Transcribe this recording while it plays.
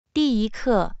第一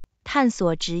课，探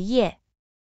索职业。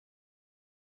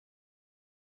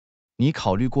你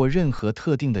考虑过任何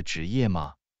特定的职业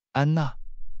吗，安娜？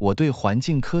我对环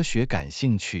境科学感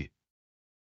兴趣。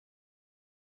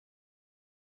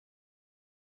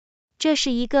这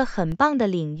是一个很棒的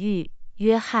领域，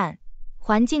约翰。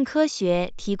环境科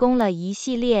学提供了一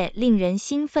系列令人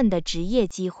兴奋的职业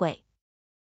机会。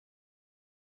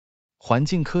环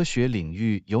境科学领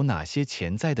域有哪些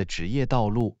潜在的职业道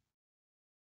路？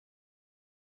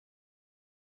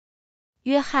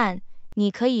约翰，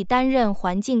你可以担任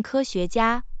环境科学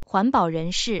家、环保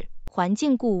人士、环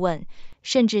境顾问，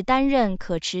甚至担任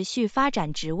可持续发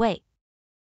展职位。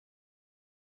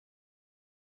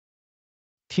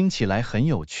听起来很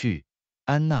有趣，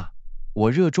安娜。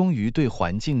我热衷于对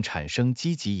环境产生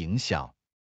积极影响。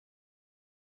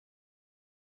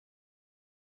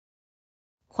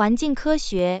环境科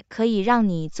学可以让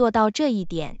你做到这一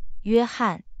点，约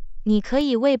翰。你可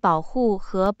以为保护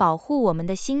和保护我们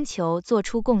的星球做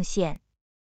出贡献。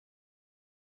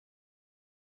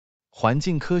环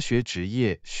境科学职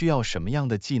业需要什么样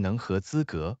的技能和资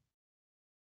格？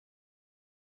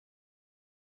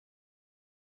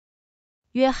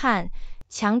约翰，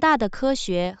强大的科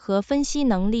学和分析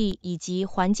能力以及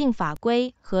环境法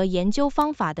规和研究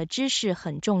方法的知识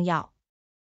很重要。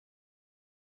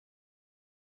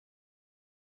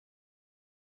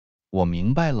我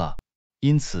明白了，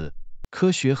因此，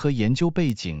科学和研究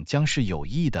背景将是有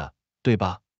益的，对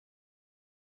吧？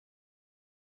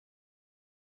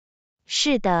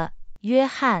是的，约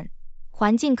翰。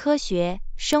环境科学、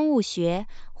生物学、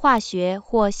化学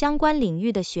或相关领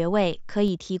域的学位可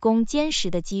以提供坚实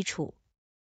的基础。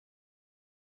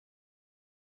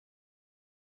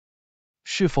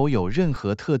是否有任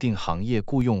何特定行业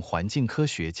雇佣环境科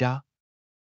学家？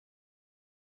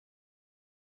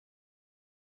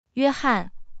约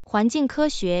翰，环境科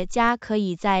学家可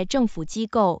以在政府机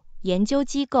构、研究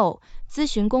机构、咨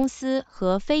询公司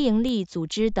和非营利组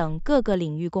织等各个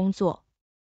领域工作。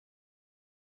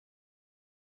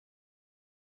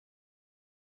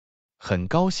很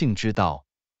高兴知道，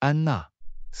安娜，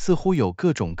似乎有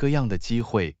各种各样的机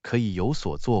会可以有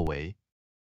所作为。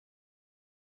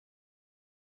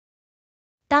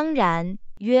当然，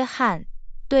约翰，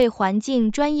对环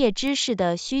境专业知识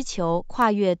的需求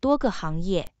跨越多个行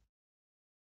业。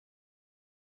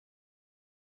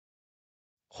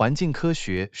环境科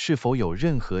学是否有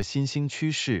任何新兴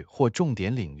趋势或重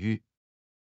点领域？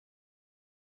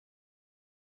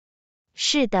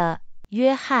是的，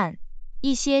约翰。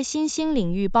一些新兴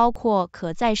领域包括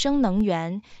可再生能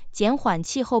源、减缓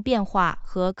气候变化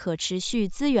和可持续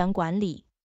资源管理。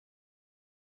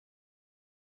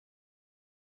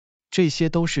这些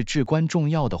都是至关重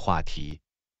要的话题，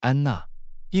安娜。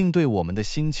应对我们的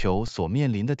星球所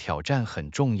面临的挑战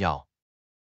很重要。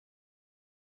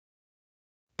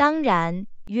当然，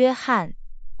约翰，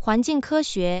环境科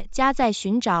学家在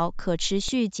寻找可持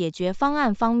续解决方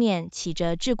案方面起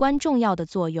着至关重要的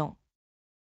作用。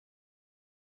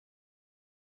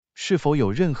是否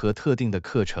有任何特定的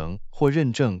课程或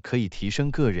认证可以提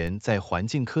升个人在环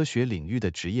境科学领域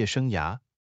的职业生涯？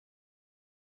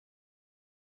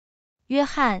约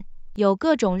翰，有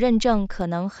各种认证可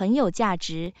能很有价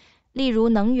值，例如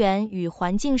能源与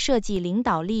环境设计领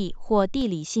导力或地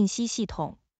理信息系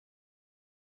统。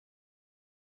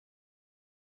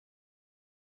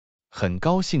很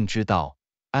高兴知道，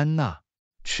安娜，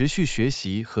持续学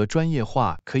习和专业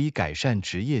化可以改善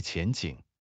职业前景。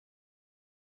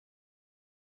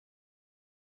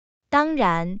当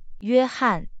然，约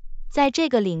翰，在这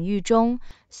个领域中，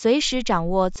随时掌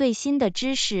握最新的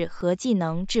知识和技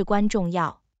能至关重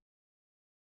要。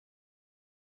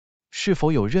是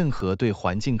否有任何对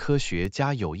环境科学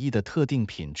家有益的特定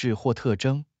品质或特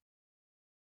征？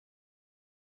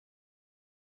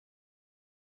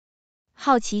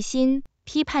好奇心、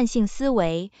批判性思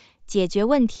维、解决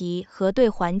问题和对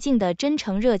环境的真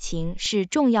诚热情是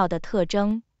重要的特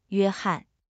征，约翰。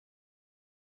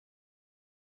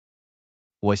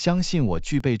我相信我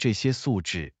具备这些素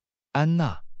质，安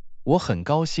娜。我很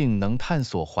高兴能探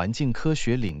索环境科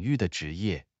学领域的职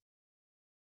业。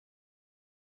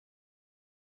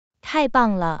太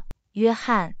棒了，约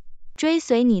翰！追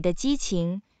随你的激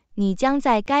情，你将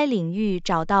在该领域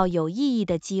找到有意义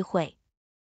的机会。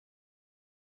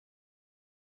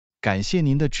感谢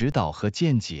您的指导和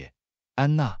见解，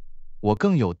安娜。我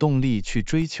更有动力去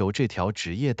追求这条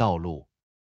职业道路。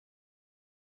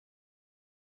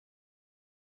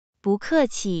不客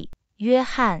气，约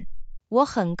翰。我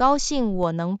很高兴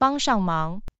我能帮上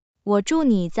忙。我祝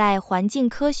你在环境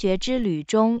科学之旅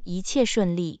中一切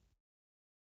顺利。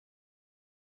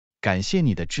感谢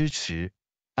你的支持，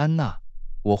安娜。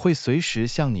我会随时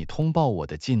向你通报我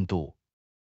的进度。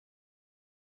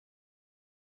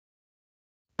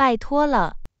拜托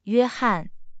了，约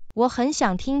翰，我很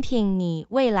想听听你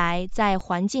未来在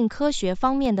环境科学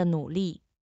方面的努力。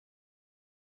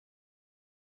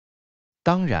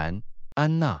当然，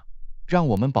安娜，让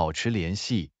我们保持联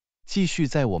系，继续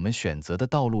在我们选择的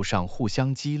道路上互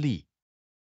相激励。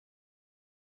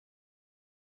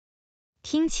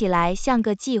听起来像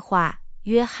个计划，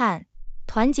约翰。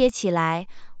团结起来，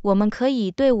我们可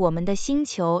以对我们的星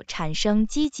球产生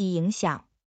积极影响。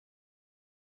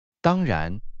当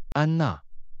然，安娜，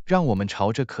让我们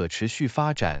朝着可持续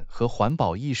发展和环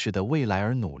保意识的未来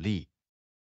而努力。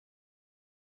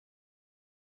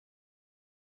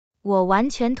我完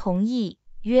全同意，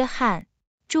约翰。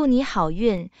祝你好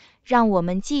运，让我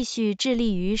们继续致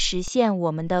力于实现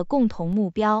我们的共同目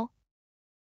标。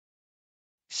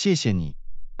谢谢你，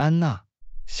安娜。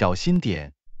小心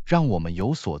点，让我们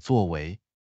有所作为。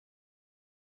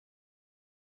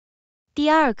第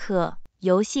2课，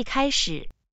游戏开始。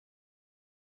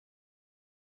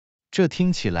这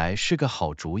听起来是个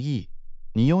好主意。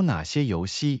你有哪些游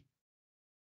戏？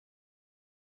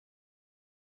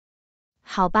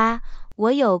好吧，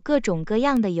我有各种各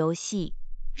样的游戏。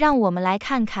让我们来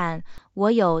看看，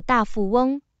我有大富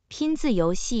翁、拼字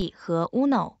游戏和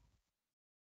Uno。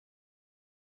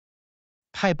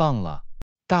太棒了！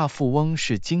大富翁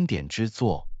是经典之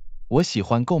作，我喜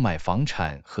欢购买房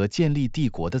产和建立帝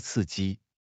国的刺激。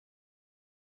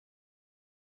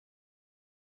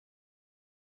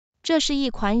这是一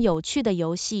款有趣的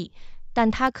游戏，但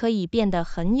它可以变得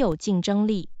很有竞争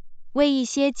力，为一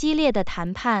些激烈的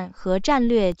谈判和战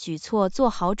略举措做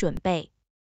好准备。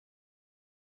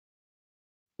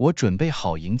我准备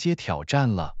好迎接挑战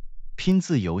了。拼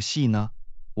字游戏呢？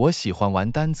我喜欢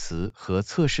玩单词和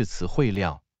测试词汇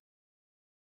量。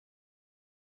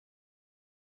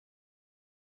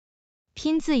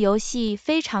拼字游戏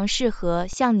非常适合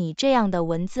像你这样的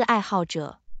文字爱好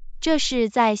者，这是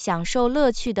在享受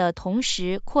乐趣的同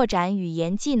时扩展语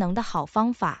言技能的好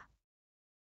方法。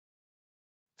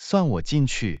算我进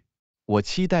去，我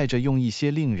期待着用一些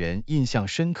令人印象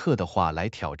深刻的话来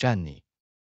挑战你。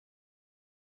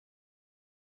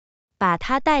把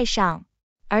它带上，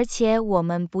而且我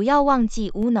们不要忘记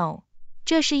Uno，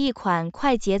 这是一款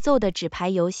快节奏的纸牌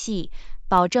游戏，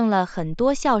保证了很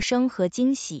多笑声和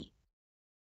惊喜。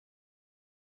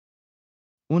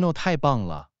Uno 太棒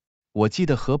了，我记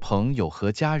得和朋友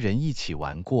和家人一起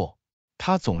玩过，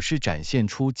它总是展现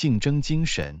出竞争精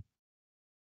神。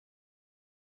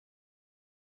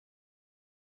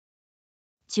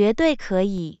绝对可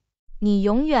以，你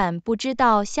永远不知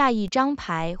道下一张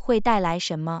牌会带来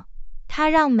什么，它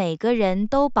让每个人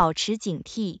都保持警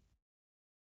惕。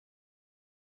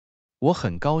我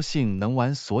很高兴能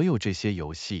玩所有这些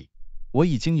游戏，我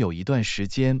已经有一段时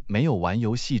间没有玩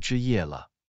游戏之夜了。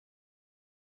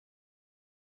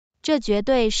这绝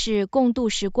对是共度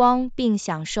时光并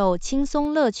享受轻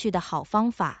松乐趣的好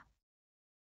方法。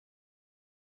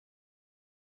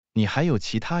你还有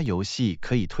其他游戏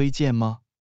可以推荐吗？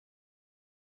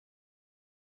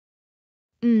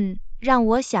让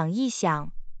我想一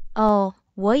想。哦，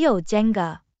我有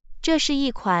Jenga， 这是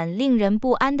一款令人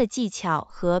不安的技巧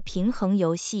和平衡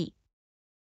游戏。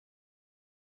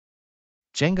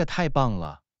Jenga 太棒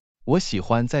了，我喜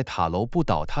欢在塔楼不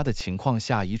倒塌的情况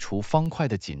下移除方块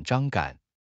的紧张感。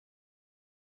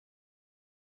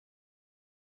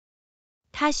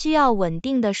它需要稳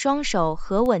定的双手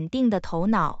和稳定的头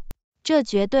脑，这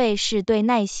绝对是对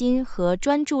耐心和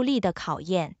专注力的考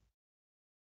验。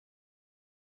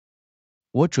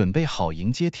我准备好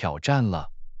迎接挑战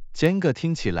了。Jenga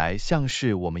听起来像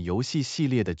是我们游戏系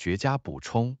列的绝佳补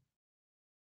充。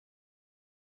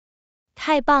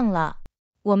太棒了！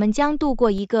我们将度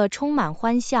过一个充满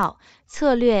欢笑、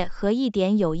策略和一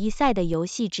点友谊赛的游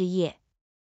戏之夜。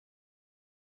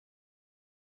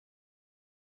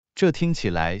这听起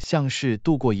来像是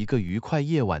度过一个愉快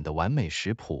夜晚的完美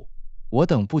食谱。我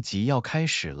等不及要开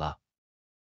始了。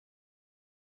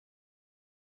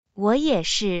我也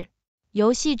是。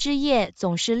游戏之夜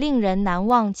总是令人难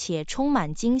忘且充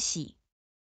满惊喜。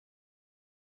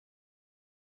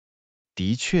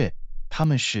的确，他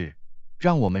们是。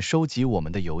让我们收集我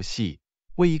们的游戏，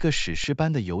为一个史诗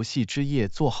般的游戏之夜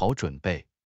做好准备。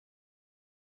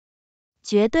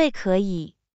绝对可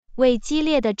以，为激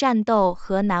烈的战斗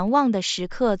和难忘的时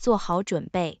刻做好准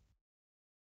备。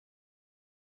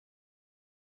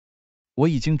我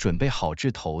已经准备好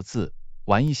掷骰子，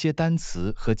玩一些单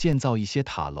词和建造一些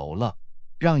塔楼了。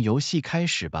让游戏开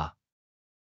始吧。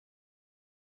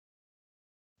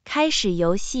开始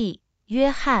游戏，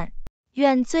约翰。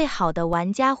愿最好的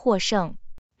玩家获胜。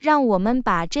让我们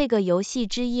把这个游戏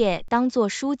之夜当作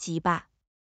书籍吧。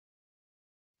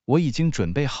我已经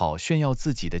准备好炫耀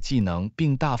自己的技能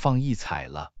并大放异彩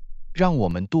了。让我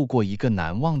们度过一个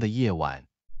难忘的夜晚。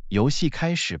游戏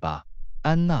开始吧，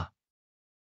安娜。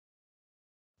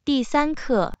第3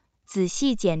课，仔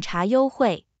细检查优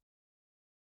惠。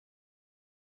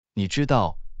你知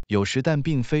道，有时但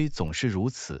并非总是如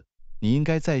此。你应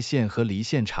该在线和离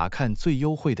线查看最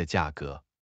优惠的价格。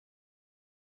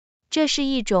这是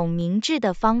一种明智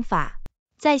的方法。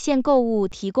在线购物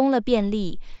提供了便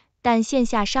利，但线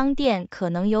下商店可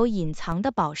能有隐藏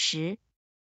的宝石。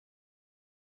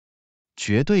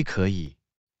绝对可以。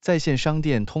在线商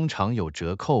店通常有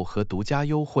折扣和独家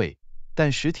优惠，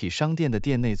但实体商店的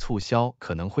店内促销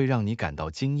可能会让你感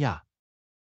到惊讶。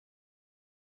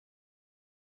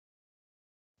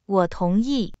我同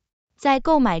意。在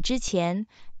购买之前，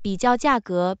比较价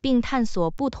格并探索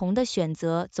不同的选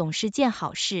择总是件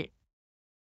好事。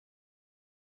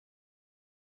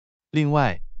另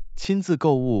外，亲自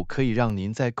购物可以让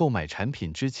您在购买产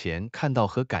品之前看到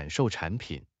和感受产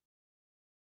品。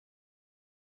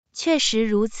确实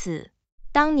如此。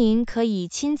当您可以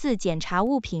亲自检查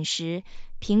物品时，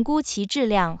评估其质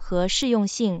量和适用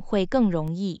性会更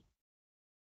容易。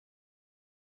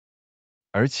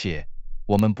而且，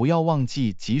我们不要忘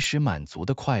记及时满足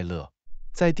的快乐。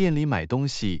在店里买东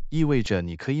西意味着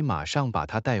你可以马上把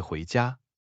它带回家。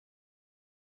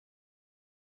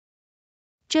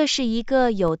这是一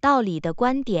个有道理的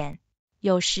观点。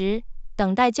有时，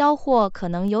等待交货可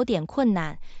能有点困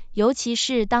难，尤其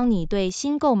是当你对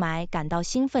新购买感到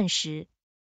兴奋时。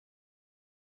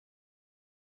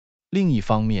另一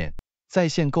方面，在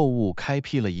线购物开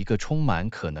辟了一个充满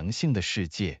可能性的世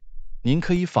界。您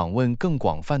可以访问更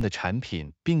广泛的产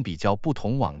品，并比较不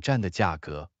同网站的价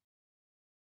格。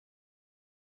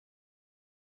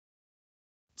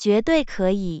绝对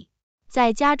可以。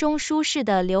在家中舒适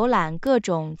地浏览各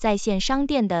种在线商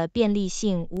店的便利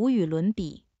性无与伦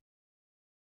比。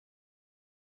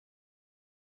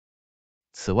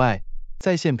此外，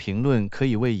在线评论可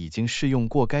以为已经试用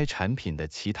过该产品的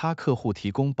其他客户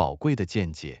提供宝贵的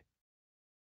见解。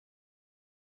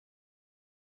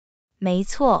没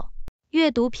错，阅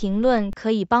读评论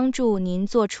可以帮助您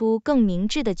做出更明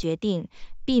智的决定，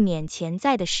避免潜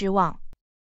在的失望。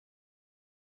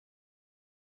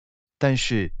但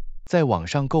是，在网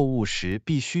上购物时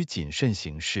必须谨慎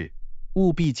行事，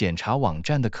务必检查网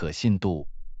站的可信度，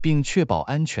并确保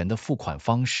安全的付款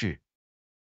方式。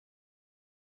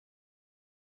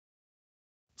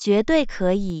绝对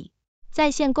可以。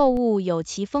在线购物有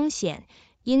其风险，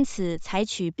因此采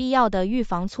取必要的预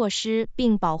防措施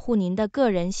并保护您的个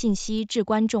人信息至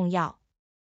关重要。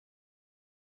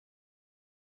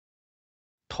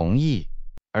同意。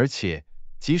而且，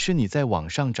即使你在网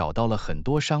上找到了很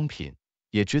多商品，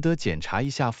也值得检查一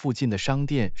下附近的商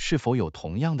店是否有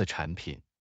同样的产品。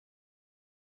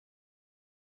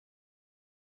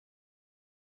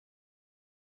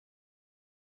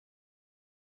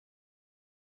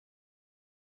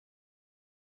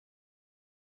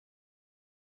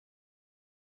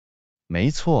没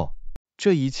错，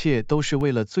这一切都是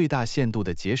为了最大限度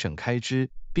的节省开支，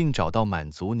并找到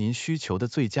满足您需求的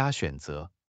最佳选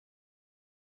择。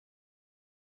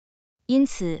因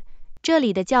此，这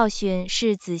里的教训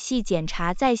是仔细检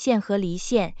查在线和离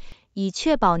线，以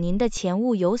确保您的钱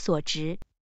物有所值。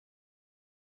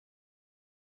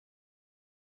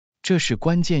这是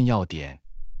关键要点，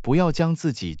不要将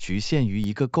自己局限于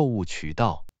一个购物渠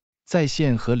道，在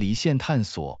线和离线探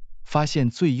索，发现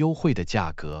最优惠的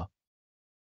价格。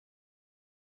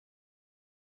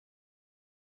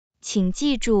请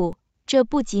记住，这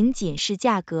不仅仅是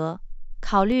价格，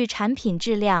考虑产品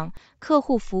质量、客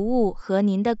户服务和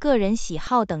您的个人喜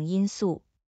好等因素。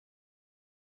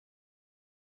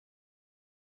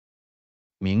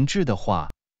明智的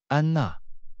话，安娜，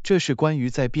这是关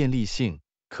于在便利性、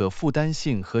可负担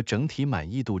性和整体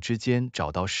满意度之间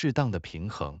找到适当的平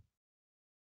衡。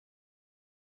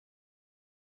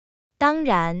当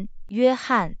然，约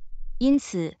翰。因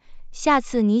此，下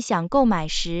次你想购买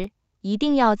时，一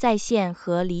定要在线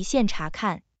和离线查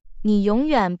看。你永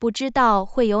远不知道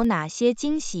会有哪些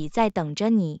惊喜在等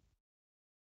着你。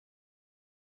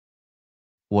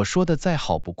我说的再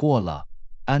好不过了，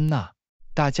安娜。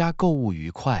大家购物愉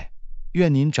快，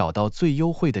愿您找到最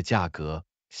优惠的价格，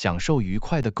享受愉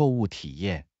快的购物体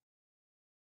验。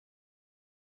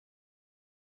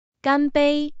干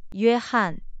杯，约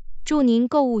翰！祝您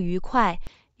购物愉快，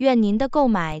愿您的购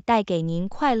买带给您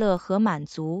快乐和满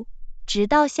足。直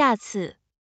到下次。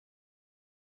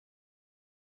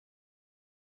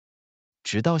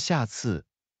直到下次，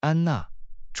安娜。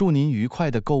祝您愉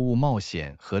快的购物冒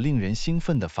险和令人兴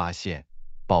奋的发现。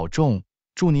保重，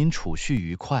祝您储蓄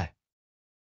愉快。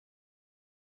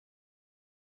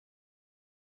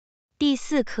第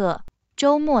4课，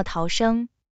周末逃生。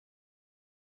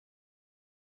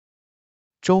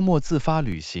周末自发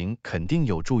旅行肯定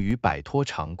有助于摆脱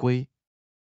常规。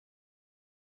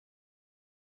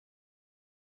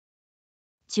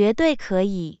绝对可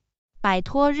以，摆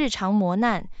脱日常磨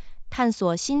难，探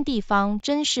索新地方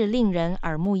真是令人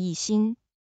耳目一新。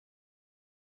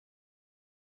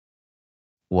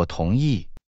我同意。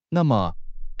那么，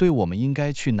对我们应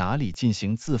该去哪里进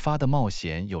行自发的冒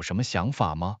险有什么想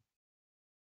法吗？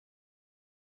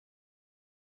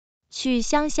去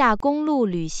乡下公路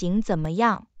旅行怎么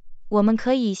样？我们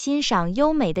可以欣赏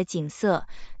优美的景色，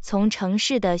从城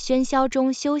市的喧嚣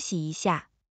中休息一下。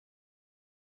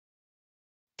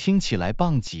听起来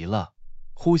棒极了！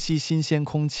呼吸新鲜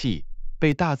空气，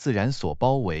被大自然所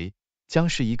包围，将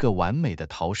是一个完美的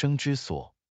逃生之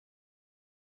所。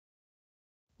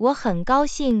我很高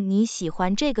兴你喜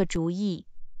欢这个主意。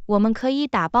我们可以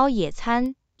打包野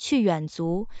餐，去远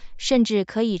足，甚至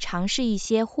可以尝试一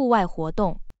些户外活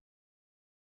动。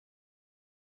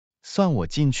算我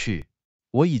进去，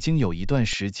我已经有一段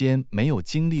时间没有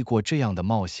经历过这样的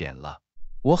冒险了。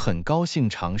我很高兴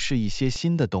尝试一些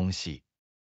新的东西。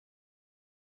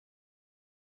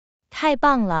太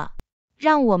棒了！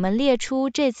让我们列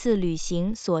出这次旅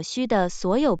行所需的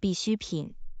所有必需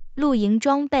品：露营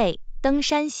装备、登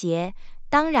山鞋，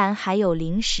当然还有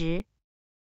零食。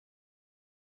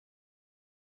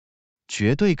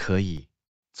绝对可以。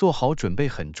做好准备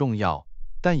很重要，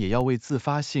但也要为自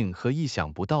发性和意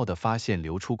想不到的发现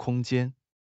留出空间。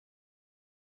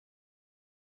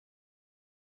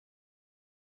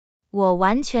我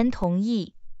完全同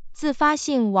意，自发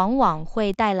性往往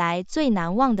会带来最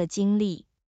难忘的经历。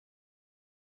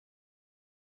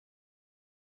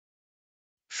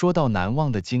说到难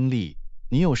忘的经历，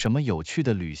你有什么有趣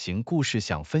的旅行故事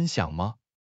想分享吗？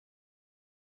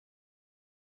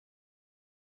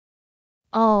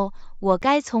哦，我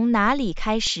该从哪里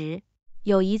开始？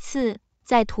有一次，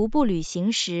在徒步旅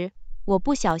行时，我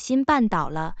不小心绊倒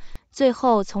了，最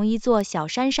后从一座小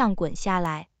山上滚下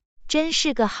来，真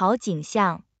是个好景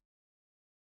象。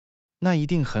那一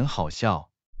定很好笑。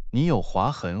你有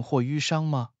划痕或淤伤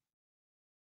吗？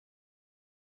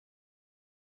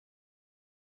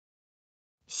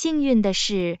幸运的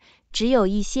是，只有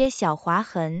一些小划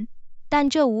痕，但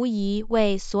这无疑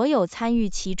为所有参与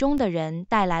其中的人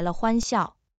带来了欢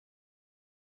笑。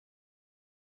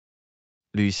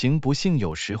旅行不幸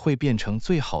有时会变成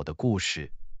最好的故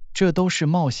事，这都是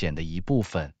冒险的一部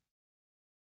分。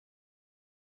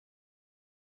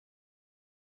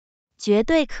绝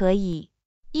对可以，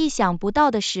意想不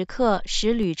到的时刻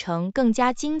使旅程更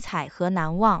加精彩和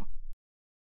难忘。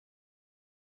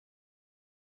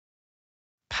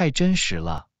太真实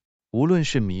了，无论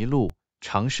是迷路、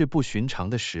尝试不寻常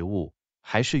的食物，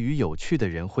还是与有趣的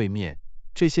人会面，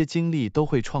这些经历都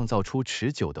会创造出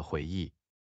持久的回忆。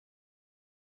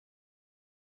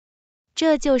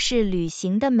这就是旅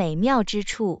行的美妙之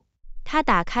处，它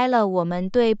打开了我们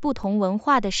对不同文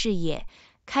化的视野，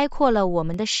开阔了我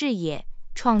们的视野，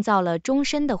创造了终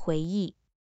身的回忆。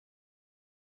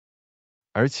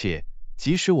而且，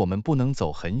即使我们不能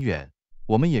走很远，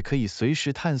我们也可以随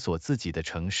时探索自己的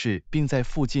城市，并在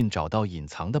附近找到隐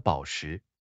藏的宝石。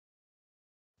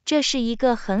这是一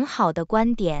个很好的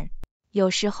观点。有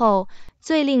时候，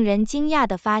最令人惊讶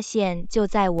的发现就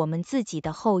在我们自己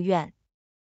的后院。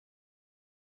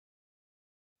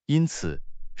因此，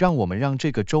让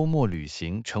这个周末旅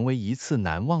行成为一次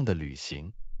难忘的旅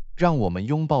行，让我们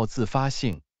拥抱自发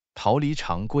性，逃离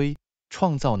常规，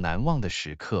创造难忘的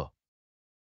时刻。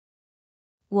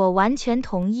我完全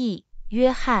同意，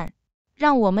约翰。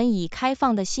让我们以开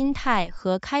放的心态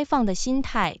和开放的心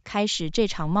态开始这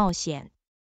场冒险。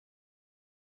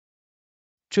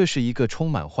这是一个充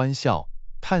满欢笑、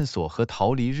探索和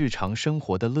逃离日常生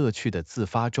活的乐趣的自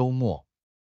发周末。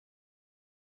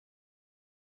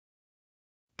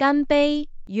干杯，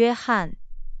约翰！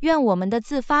愿我们的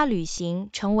自发旅行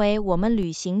成为我们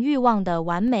旅行欲望的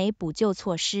完美补救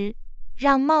措施。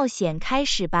让冒险开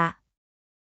始吧！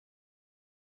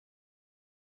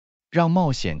让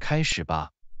冒险开始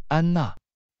吧，安娜！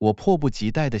我迫不及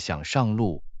待地想上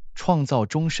路，创造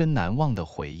终身难忘的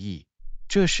回忆。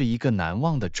这是一个难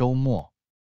忘的周末。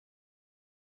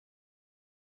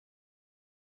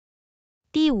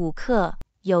第5课，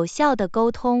有效的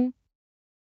沟通。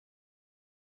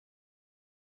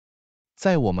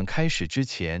在我们开始之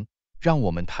前，让我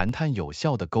们谈谈有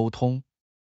效的沟通。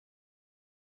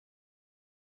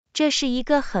这是一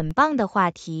个很棒的话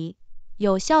题。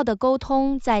有效的沟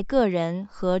通在个人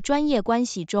和专业关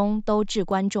系中都至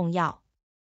关重要。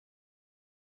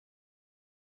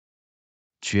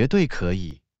绝对可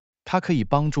以，它可以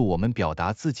帮助我们表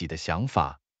达自己的想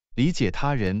法，理解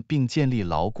他人并建立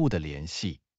牢固的联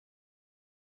系。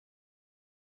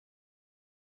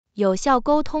有效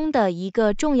沟通的一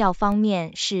个重要方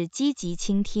面是积极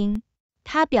倾听，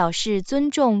它表示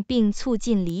尊重并促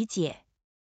进理解。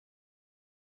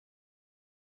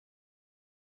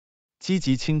积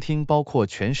极倾听包括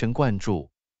全神贯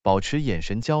注，保持眼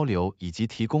神交流以及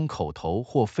提供口头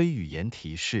或非语言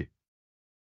提示。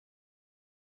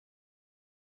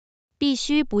必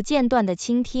须不间断地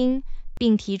倾听，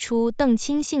并提出更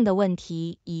亲性的问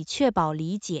题，以确保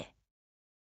理解。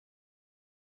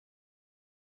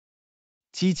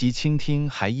积极倾听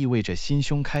还意味着心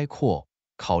胸开阔，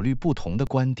考虑不同的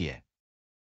观点。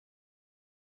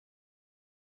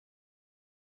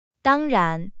当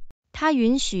然，它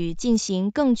允许进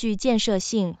行更具建设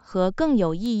性和更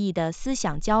有意义的思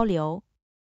想交流。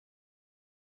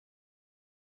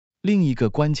另一个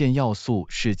关键要素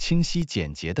是清晰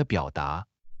简洁的表达，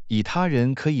以他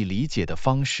人可以理解的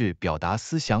方式表达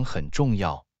思想很重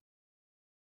要。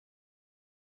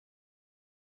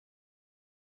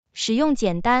使用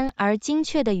简单而精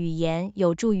确的语言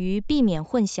有助于避免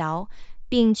混淆，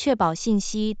并确保信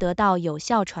息得到有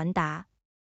效传达。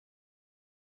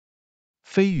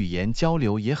非语言交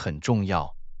流也很重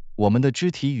要，我们的肢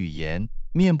体语言、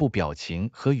面部表情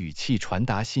和语气传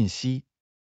达信息。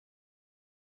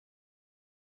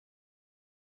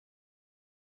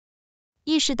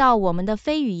意识到我们的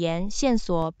非语言线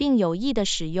索并有意地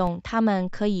使用它们，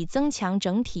可以增强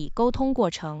整体沟通过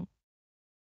程。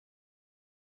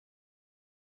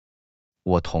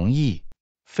我同意，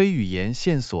非语言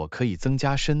线索可以增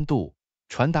加深度，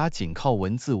传达仅靠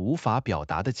文字无法表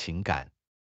达的情感。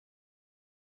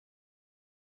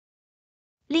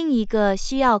另一个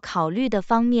需要考虑的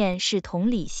方面是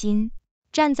同理心，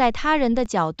站在他人的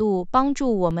角度帮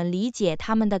助我们理解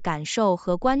他们的感受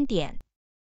和观点。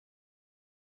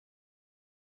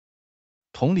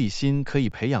同理心可以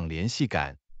培养联系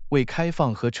感，为开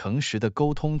放和诚实的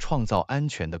沟通创造安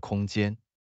全的空间。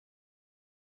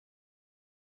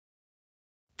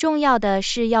重要的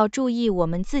是要注意我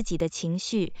们自己的情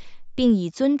绪，并以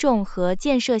尊重和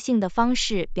建设性的方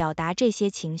式表达这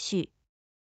些情绪。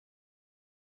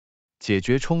解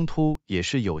决冲突也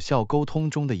是有效沟通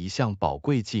中的一项宝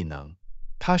贵技能，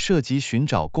它涉及寻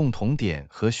找共同点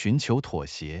和寻求妥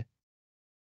协。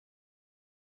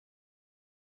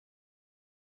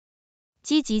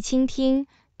积极倾听、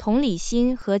同理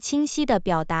心和清晰的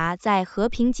表达在和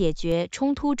平解决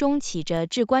冲突中起着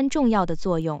至关重要的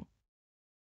作用。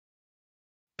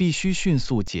必须迅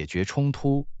速解决冲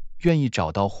突，愿意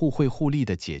找到互惠互利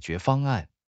的解决方案。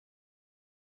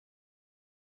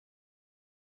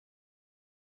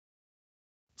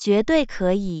绝对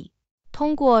可以。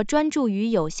通过专注于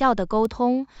有效的沟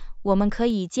通，我们可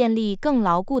以建立更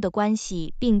牢固的关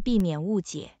系，并避免误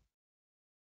解。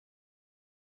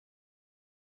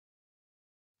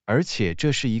而且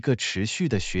这是一个持续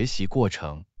的学习过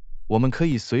程，我们可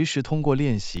以随时通过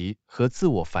练习和自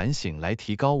我反省来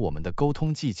提高我们的沟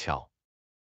通技巧。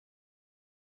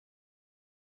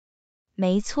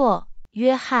没错，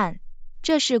约翰，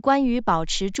这是关于保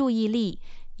持注意力，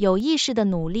有意识的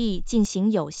努力进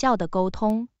行有效的沟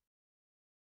通。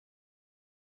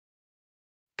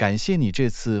感谢你这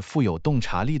次富有洞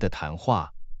察力的谈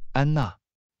话，安娜。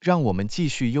让我们继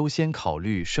续优先考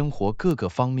虑生活各个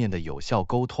方面的有效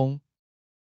沟通。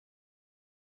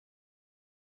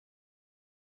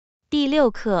第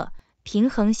6课：平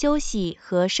衡休息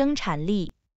和生产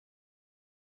力。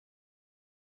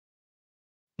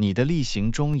你的例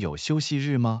行中有休息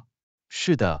日吗？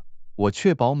是的，我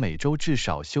确保每周至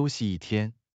少休息1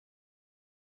天。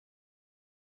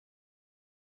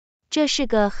这是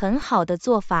个很好的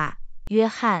做法，约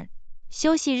翰。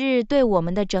休息日对我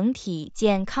们的整体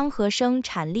健康和生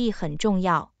产力很重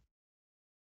要。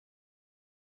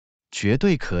绝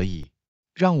对可以，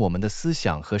让我们的思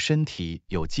想和身体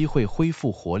有机会恢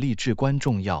复活力至关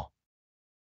重要。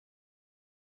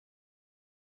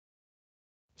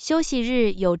休息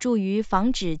日有助于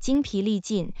防止精疲力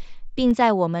尽，并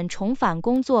在我们重返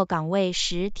工作岗位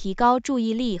时提高注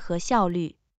意力和效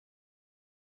率。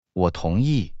我同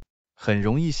意，很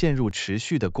容易陷入持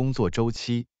续的工作周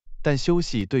期，但休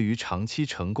息对于长期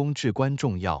成功至关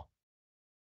重要。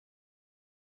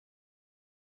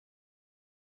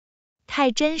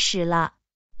太真实了，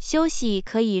休息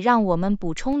可以让我们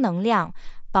补充能量，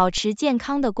保持健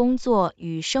康的工作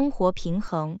与生活平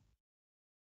衡。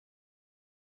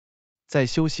在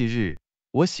休息日，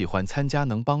我喜欢参加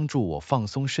能帮助我放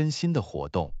松身心的活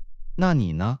动。那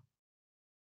你呢？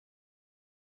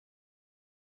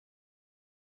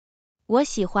我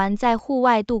喜欢在户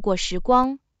外度过时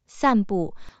光，散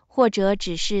步，或者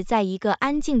只是在一个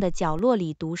安静的角落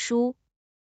里读书。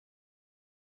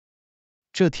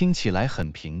这听起来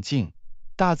很平静。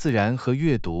大自然和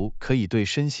阅读可以对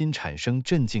身心产生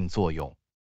镇静作用。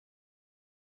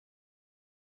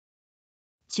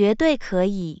绝对可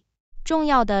以。重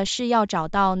要的是要找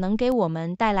到能给我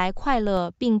们带来快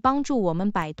乐并帮助我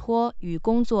们摆脱与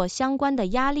工作相关的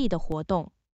压力的活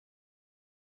动。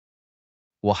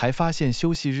我还发现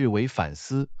休息日为反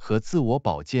思和自我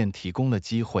保健提供了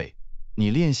机会。你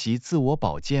练习自我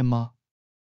保健吗？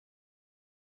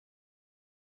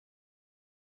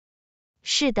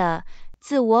是的，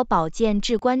自我保健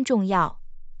至关重要。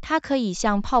它可以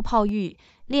像泡泡浴、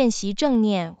练习正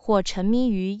念或沉迷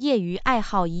于业余爱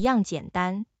好一样简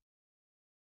单。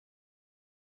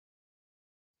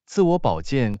自我保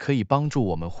健可以帮助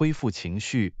我们恢复情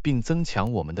绪，并增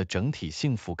强我们的整体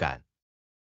幸福感。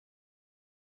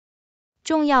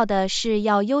重要的是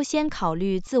要优先考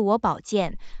虑自我保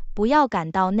健，不要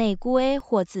感到内孤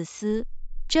或自私，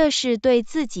这是对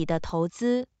自己的投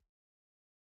资。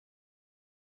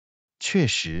确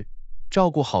实，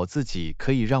照顾好自己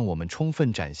可以让我们充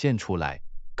分展现出来，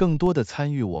更多的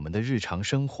参与我们的日常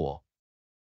生活。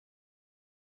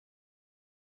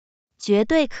绝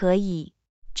对可以。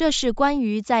这是关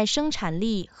于在生产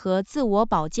力和自我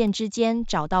保健之间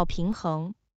找到平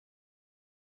衡。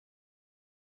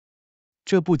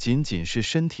这不仅仅是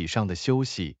身体上的休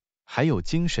息，还有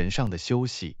精神上的休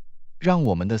息，让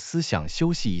我们的思想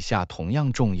休息一下同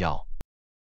样重要。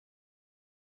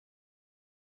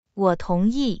我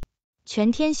同意，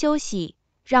全天休息，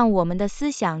让我们的思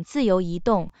想自由移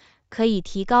动，可以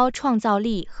提高创造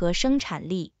力和生产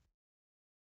力。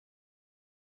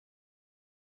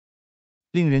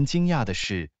令人惊讶的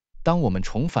是，当我们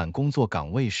重返工作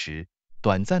岗位时，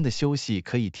短暂的休息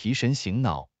可以提神醒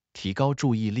脑，提高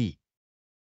注意力。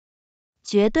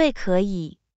绝对可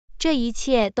以，这一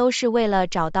切都是为了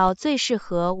找到最适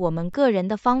合我们个人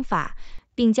的方法，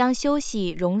并将休息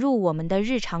融入我们的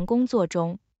日常工作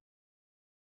中。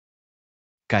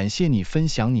感谢你分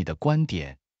享你的观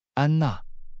点，安娜，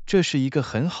这是一个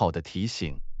很好的提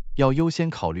醒，要优先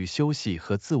考虑休息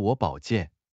和自我保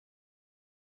健。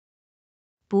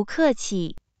不客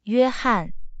气，约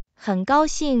翰，很高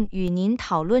兴与您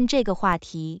讨论这个话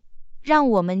题，让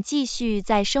我们继续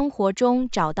在生活中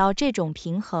找到这种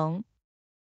平衡。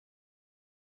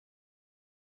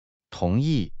同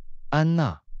意，安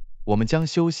娜，我们将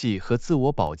休息和自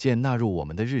我保健纳入我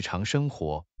们的日常生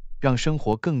活，让生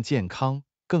活更健康、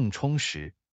更充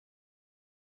实。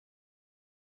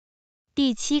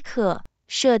第7课，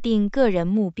设定个人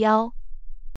目标。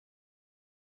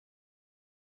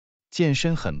健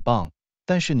身很棒，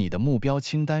但是你的目标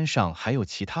清单上还有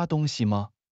其他东西吗？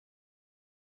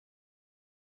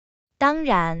当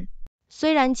然，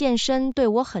虽然健身对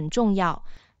我很重要，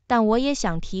但我也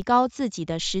想提高自己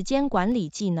的时间管理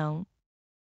技能。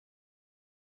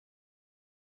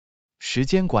时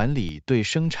间管理对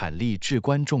生产力至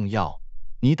关重要，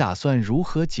你打算如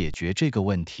何解决这个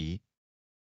问题？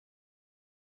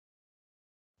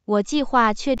我计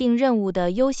划确定任务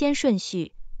的优先顺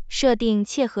序，设定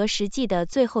切合实际的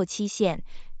最后期限，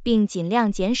并尽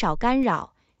量减少干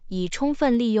扰，以充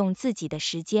分利用自己的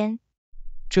时间。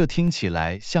这听起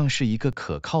来像是一个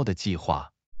可靠的计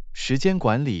划。时间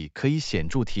管理可以显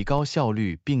著提高效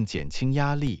率并减轻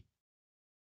压力。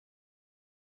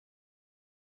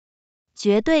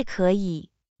绝对可以，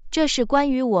这是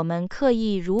关于我们刻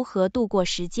意如何度过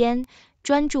时间，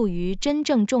专注于真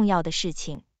正重要的事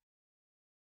情。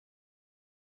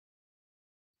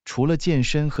除了健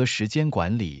身和时间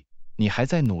管理，你还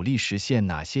在努力实现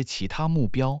哪些其他目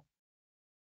标？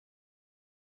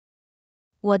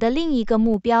我的另一个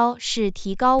目标是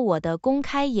提高我的公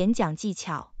开演讲技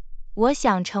巧。我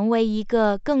想成为一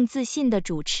个更自信的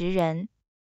主持人。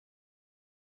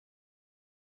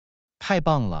太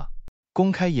棒了！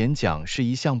公开演讲是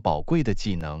一项宝贵的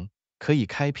技能，可以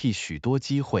开辟许多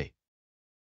机会。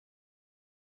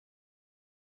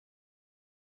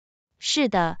是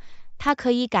的，它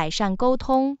可以改善沟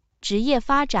通、职业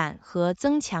发展和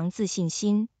增强自信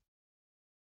心。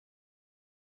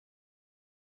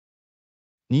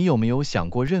你有没有想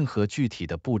过任何具体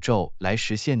的步骤来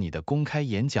实现你的公开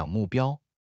演讲目标？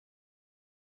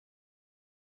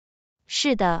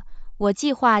是的，我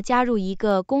计划加入一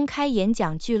个公开演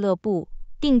讲俱乐部，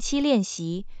定期练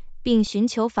习，并寻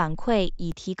求反馈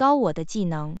以提高我的技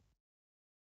能。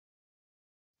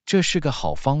这是个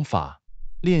好方法。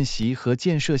练习和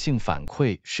建设性反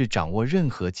馈是掌握任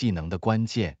何技能的关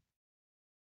键。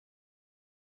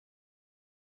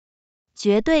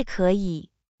绝对可以。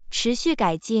持续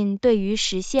改进对于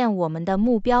实现我们的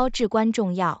目标至关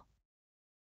重要。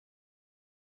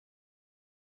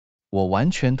我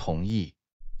完全同意，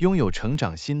拥有成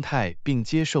长心态并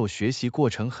接受学习过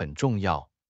程很重要。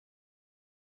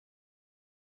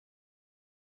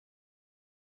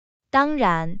当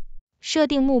然，设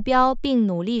定目标并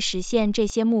努力实现这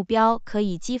些目标可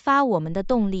以激发我们的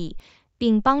动力，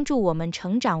并帮助我们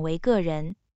成长为个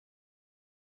人。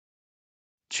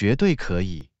绝对可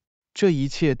以，这一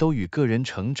切都与个人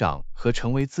成长和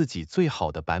成为自己最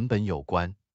好的版本有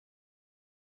关。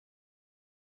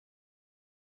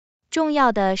重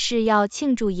要的是要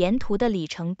庆祝沿途的里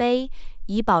程碑，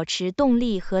以保持动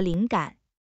力和灵感。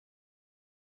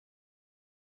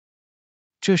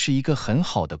这是一个很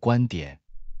好的观点，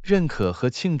认可和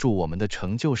庆祝我们的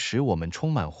成就使我们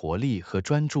充满活力和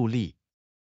专注力。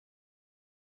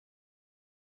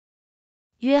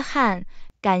约翰，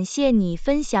感谢你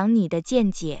分享你的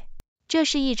见解，这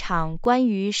是一场关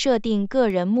于设定个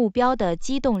人目标的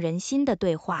激动人心的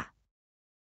对话。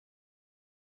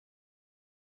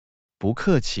不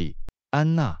客气，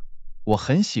安娜，我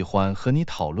很喜欢和你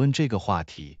讨论这个话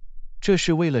题，这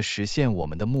是为了实现我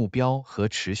们的目标和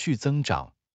持续增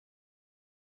长。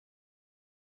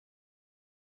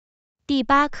第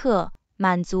8课，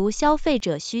满足消费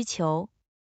者需求。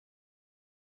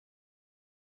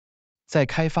在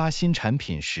开发新产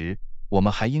品时，我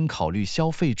们还应考虑消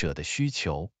费者的需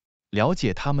求，了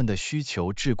解他们的需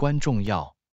求至关重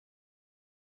要。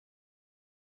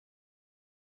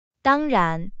当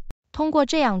然，通过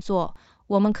这样做，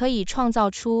我们可以创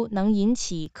造出能引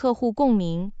起客户共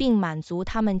鸣并满足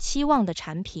他们期望的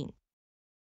产品。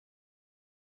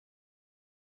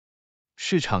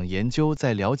市场研究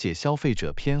在了解消费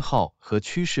者偏好和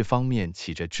趋势方面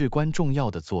起着至关重要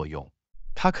的作用，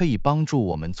它可以帮助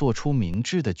我们做出明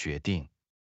智的决定。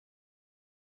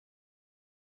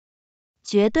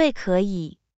绝对可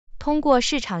以。通过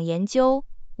市场研究，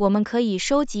我们可以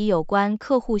收集有关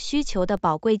客户需求的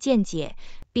宝贵见解，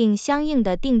并相应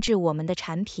的定制我们的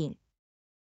产品。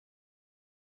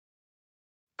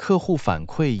客户反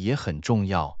馈也很重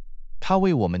要，它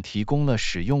为我们提供了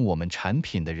使用我们产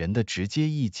品的人的直接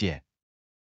意见。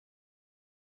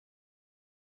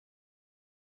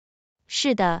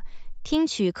是的，听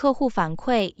取客户反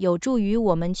馈有助于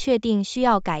我们确定需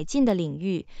要改进的领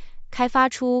域，开发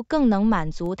出更能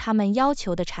满足他们要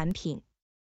求的产品。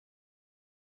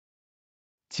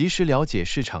及时了解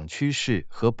市场趋势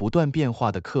和不断变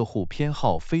化的客户偏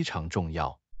好非常重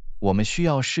要，我们需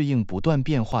要适应不断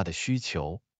变化的需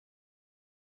求。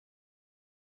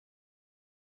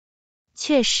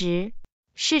确实，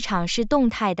市场是动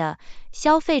态的，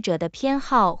消费者的偏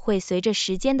好会随着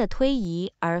时间的推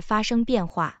移而发生变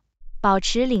化。保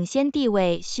持领先地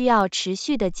位需要持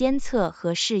续的监测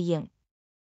和适应。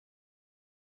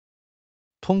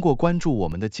通过关注我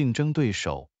们的竞争对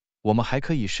手，我们还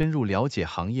可以深入了解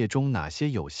行业中哪些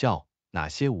有效，哪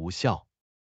些无效。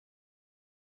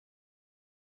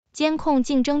监控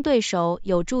竞争对手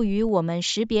有助于我们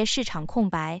识别市场空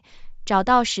白，找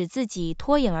到使自己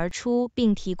脱颖而出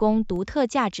并提供独特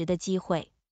价值的机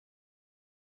会。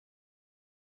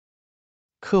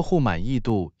客户满意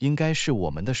度应该是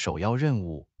我们的首要任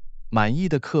务。满意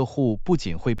的客户不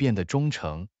仅会变得忠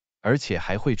诚，而且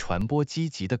还会传播积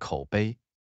极的口碑。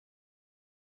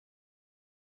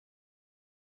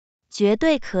绝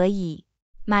对可以。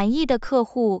满意的客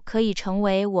户可以成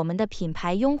为我们的品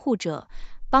牌拥护者，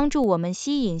帮助我们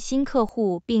吸引新客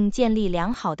户并建立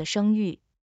良好的声誉。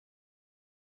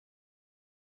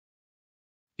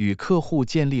与客户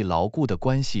建立牢固的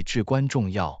关系至关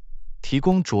重要，提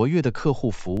供卓越的客户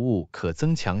服务可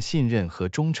增强信任和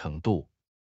忠诚度。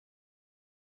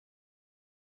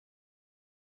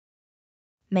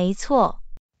没错，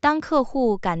当客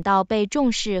户感到被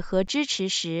重视和支持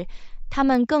时，他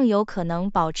们更有可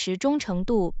能保持忠诚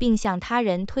度并向他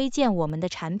人推荐我们的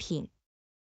产品。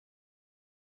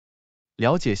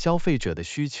了解消费者的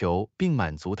需求并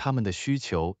满足他们的需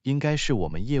求，应该是我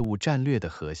们业务战略的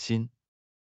核心。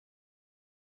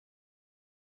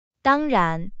当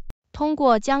然，通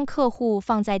过将客户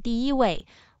放在第一位，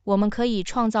我们可以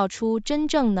创造出真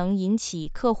正能引起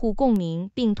客户共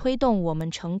鸣并推动我们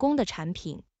成功的产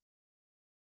品。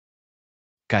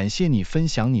感谢你分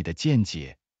享你的见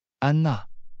解，安娜。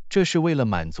这是为了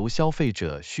满足消费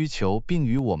者需求并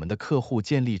与我们的客户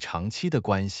建立长期的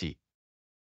关系。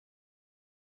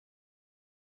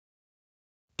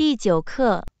第9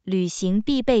课，旅行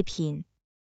必备品。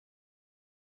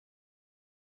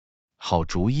好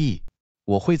主意，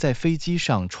我会在飞机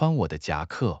上穿我的夹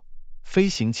克，飞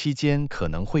行期间可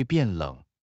能会变冷。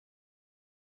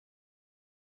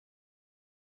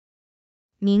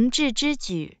明智之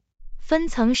举，分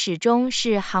层始终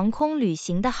是航空旅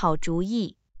行的好主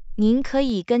意。您可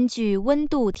以根据温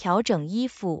度调整衣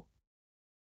服。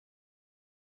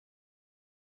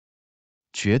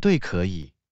绝对可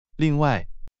以。另外，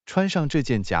穿上这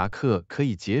件夹克可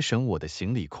以节省我的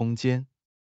行李空间。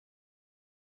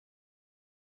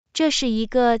这是一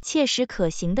个切实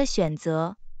可行的选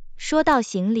择。说到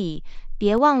行李，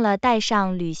别忘了带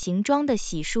上旅行装的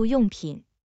洗漱用品。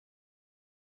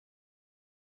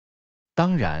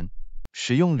当然，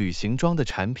使用旅行装的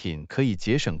产品可以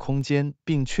节省空间，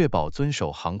并确保遵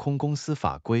守航空公司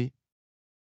法规。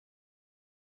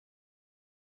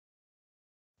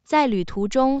在旅途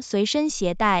中随身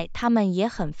携带它们也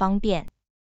很方便。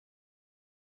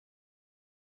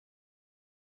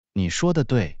你说的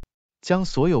对，将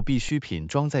所有必需品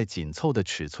装在紧凑的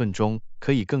尺寸中，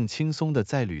可以更轻松地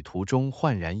在旅途中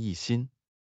焕然一新。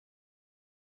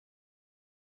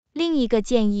另一个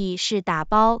建议是打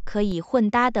包可以混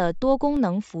搭的多功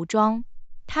能服装，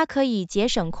它可以节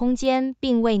省空间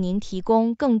并为您提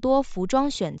供更多服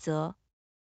装选择。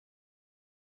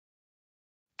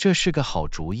这是个好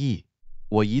主意，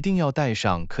我一定要带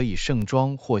上可以盛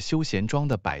装或休闲装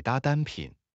的百搭单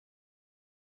品。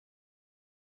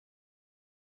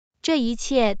这一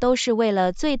切都是为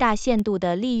了最大限度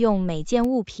地利用每件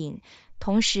物品，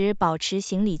同时保持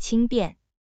行李轻便。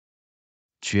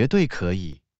绝对可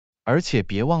以，而且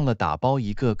别忘了打包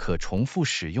一个可重复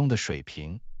使用的水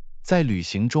瓶，在旅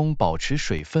行中保持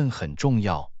水分很重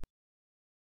要。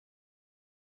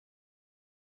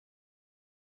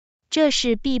这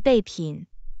是必备品，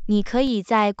你可以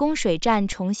在供水站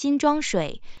重新装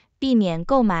水，避免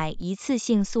购买一次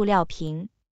性塑料瓶。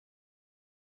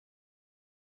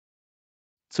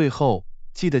最后，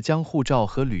记得将护照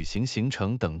和旅行行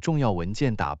程等重要文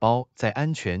件打包在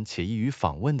安全且易于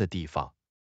访问的地方。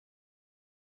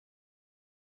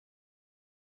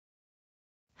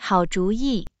好主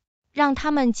意，让它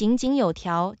们井井有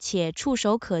条且触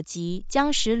手可及，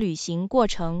将使旅行过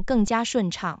程更加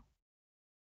顺畅。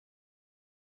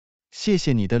谢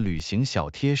谢你的旅行小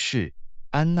贴士，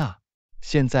安娜。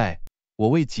现在，我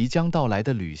为即将到来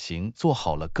的旅行做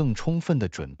好了更充分的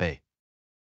准备。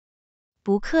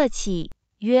不客气，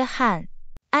约翰。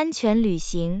安全旅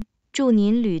行，祝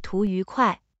您旅途愉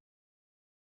快。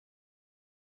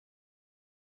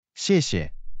谢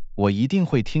谢，我一定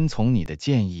会听从你的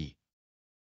建议。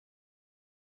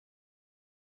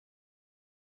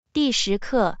第10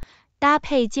课，搭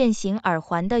配渐行耳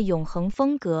环的永恒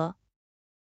风格。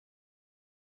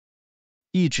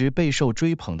一直备受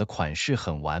追捧的款式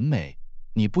很完美，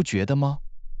你不觉得吗？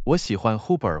我喜欢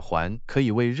hoop 耳环，可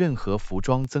以为任何服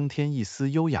装增添一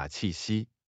丝优雅气息。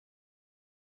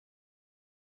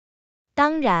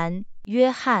当然，约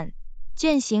翰，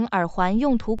渐行耳环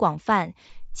用途广泛，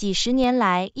几十年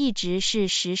来一直是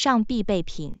时尚必备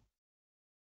品。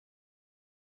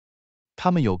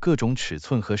它们有各种尺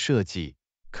寸和设计，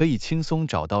可以轻松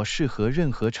找到适合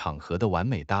任何场合的完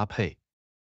美搭配。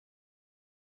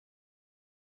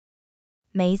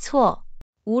没错，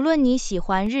无论你喜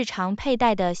欢日常佩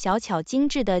戴的小巧精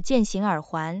致的渐行耳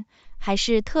环，还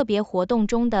是特别活动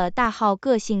中的大号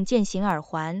个性渐行耳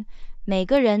环，每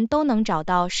个人都能找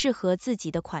到适合自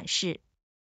己的款式。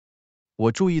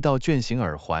我注意到卷型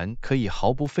耳环可以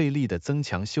毫不费力地增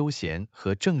强休闲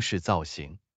和正式造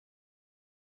型。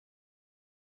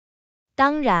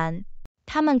当然，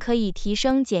它们可以提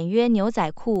升简约牛仔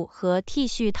裤和 T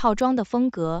恤套装的风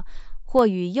格，或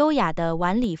与优雅的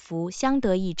晚礼服相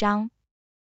得益彰。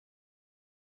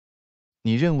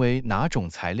你认为哪种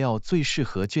材料最适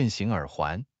合卷型耳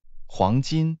环？黄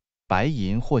金、白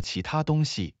银或其他东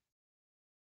西？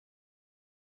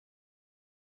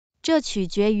这取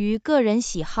决于个人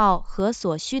喜好和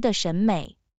所需的审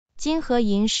美。金和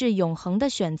银是永恒的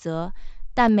选择，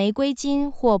但玫瑰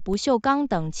金或不锈钢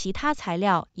等其他材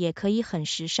料也可以很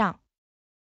时尚。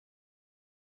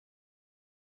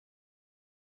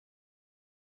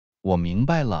我明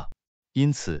白了，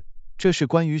因此，这是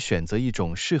关于选择一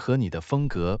种适合你的风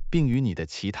格并与你的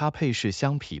其他配饰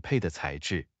相匹配的材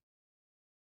质。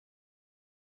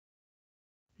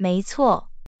没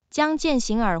错，将渐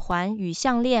行耳环与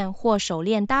项链或手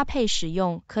链搭配使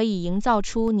用，可以营造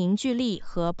出凝聚力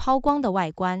和抛光的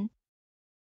外观。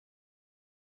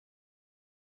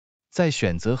在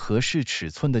选择合适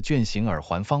尺寸的卷型耳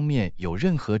环方面有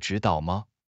任何指导吗？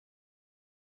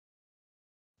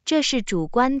这是主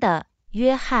观的，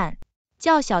约翰。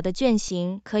较小的卷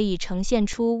型可以呈现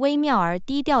出微妙而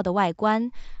低调的外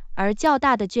观，而较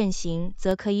大的卷型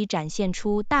则可以展现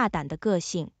出大胆的个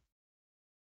性。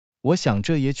我想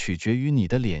这也取决于你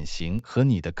的脸型和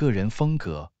你的个人风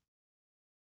格。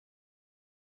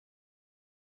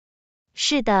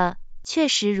是的，确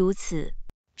实如此。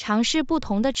尝试不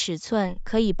同的尺寸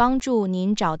可以帮助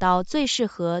您找到最适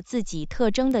合自己特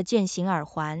征的卷型耳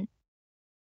环。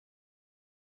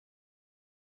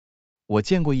我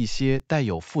见过一些带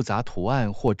有复杂图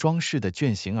案或装饰的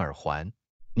卷形耳环，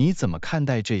你怎么看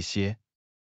待这些？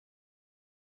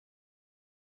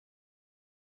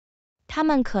它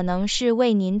们可能是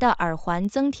为您的耳环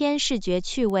增添视觉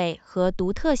趣味和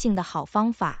独特性的好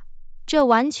方法，这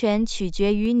完全取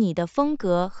决于你的风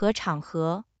格和场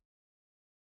合。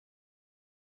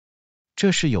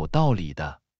这是有道理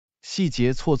的。细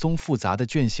节错综复杂的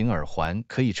卷形耳环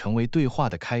可以成为对话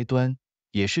的开端，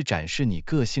也是展示你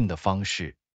个性的方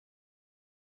式。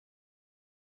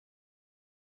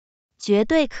绝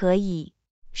对可以。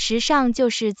时尚就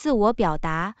是自我表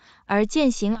达，而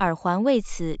渐形耳环为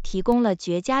此提供了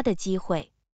绝佳的机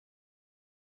会。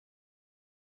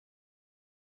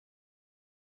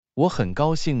我很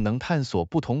高兴能探索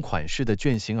不同款式的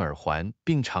卷形耳环，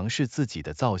并尝试自己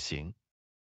的造型。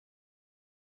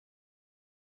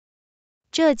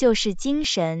这就是精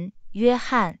神，约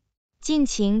翰。尽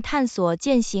情探索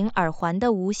渐形耳环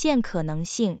的无限可能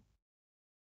性。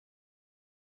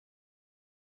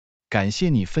感谢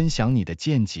你分享你的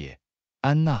见解，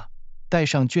安娜。戴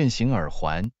上卷形耳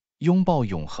环，拥抱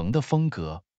永恒的风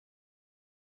格。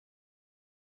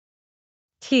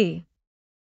T。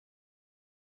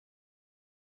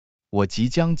我即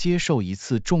将接受一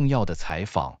次重要的采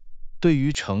访，对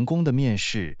于成功的面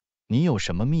试，你有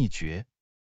什么秘诀？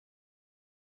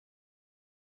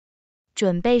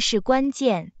准备是关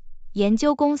键。研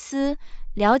究公司，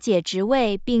了解职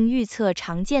位并预测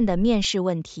常见的面试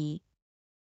问题。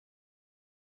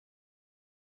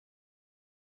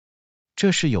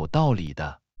这是有道理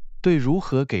的。对如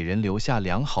何给人留下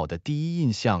良好的第一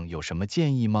印象有什么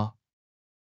建议吗？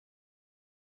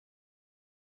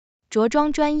着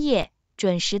装专业，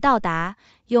准时到达，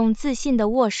用自信的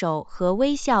握手和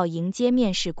微笑迎接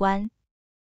面试官。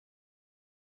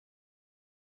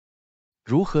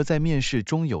如何在面试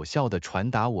中有效地传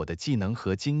达我的技能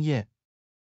和经验？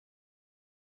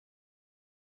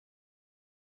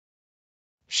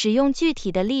使用具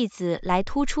体的例子来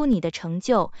突出你的成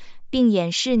就，并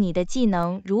演示你的技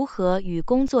能如何与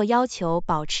工作要求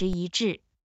保持一致。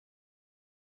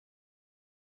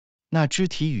那肢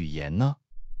体语言呢？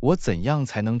我怎样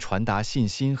才能传达信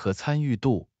心和参与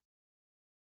度？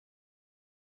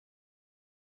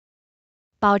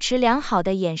保持良好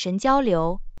的眼神交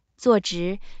流，坐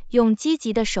直，用积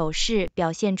极的手势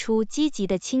表现出积极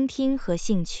的倾听和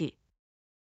兴趣。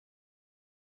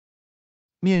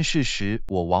面试时，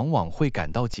我往往会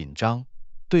感到紧张，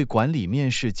对管理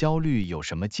面试焦虑有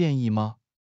什么建议吗？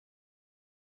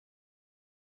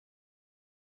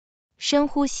深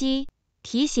呼吸，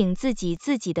提醒自己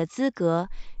的资格，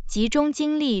集中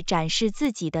精力展示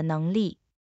自己的能力。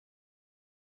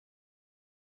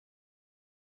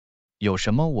有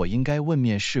什么我应该问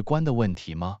面试官的问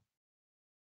题吗？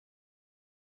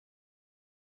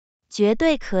绝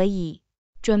对可以。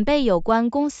准备有关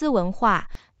公司文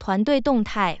化、团队动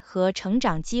态和成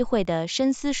长机会的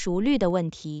深思熟虑的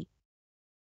问题。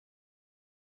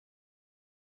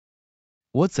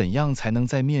我怎样才能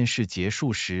在面试结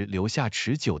束时留下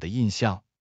持久的印象？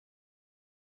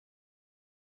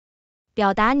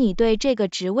表达你对这个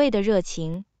职位的热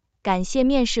情，感谢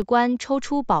面试官抽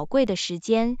出宝贵的时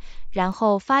间，然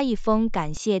后发一封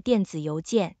感谢电子邮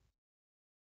件。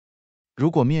如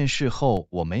果面试后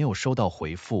我没有收到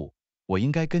回复，我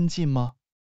应该跟进吗？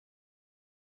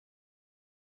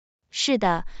是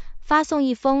的，发送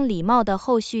一封礼貌的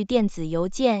后续电子邮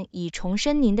件，以重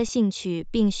申您的兴趣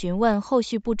并询问后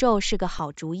续步骤是个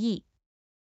好主意。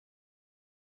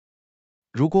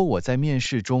如果我在面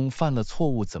试中犯了错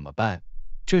误怎么办？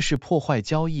这是破坏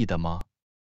交易的吗？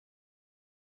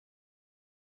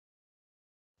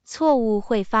错误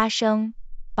会发生，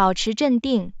保持镇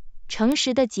定，诚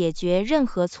实地解决任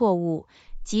何错误，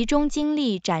集中精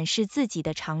力展示自己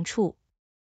的长处。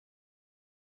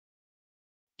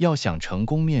要想成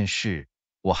功面试，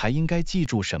我还应该记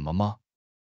住什么吗？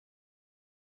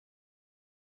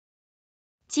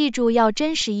记住要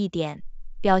真实一点，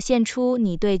表现出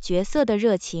你对角色的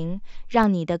热情，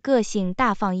让你的个性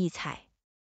大放异彩。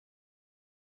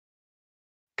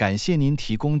感谢您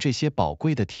提供这些宝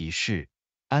贵的提示，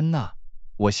安娜。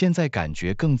我现在感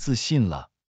觉更自信了。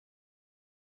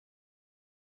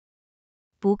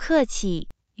不客气，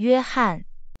约翰，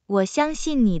我相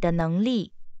信你的能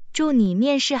力，祝你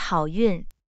面试好运。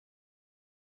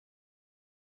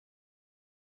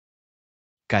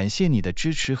感谢你的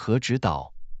支持和指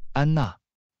导，安娜，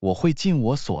我会尽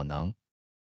我所能。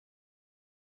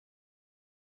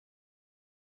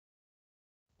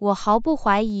我毫不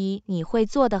怀疑你会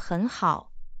做得很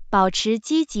好，保持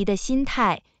积极的心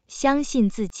态，相信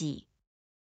自己。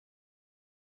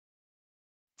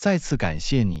再次感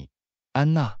谢你，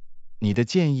安娜，你的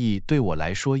建议对我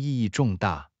来说意义重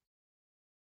大。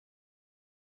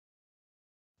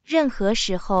任何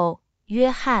时候，约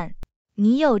翰，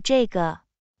你有这个，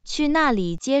去那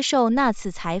里接受那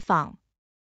次采访。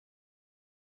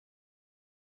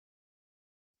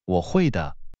我会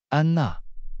的，安娜，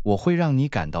我会让你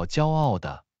感到骄傲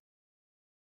的。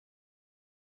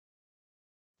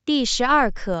第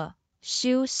12课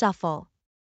Shoe Shuffle。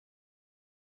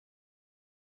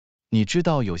你知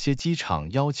道有些机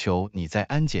场要求你在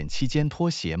安检期间脱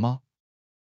鞋吗？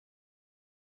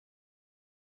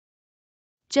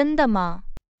真的吗？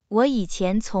我以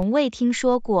前从未听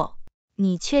说过，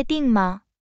你确定吗？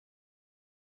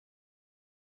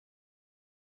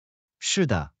是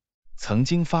的，曾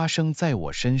经发生在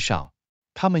我身上。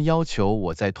他们要求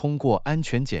我在通过安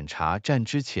全检查站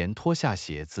之前脱下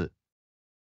鞋子。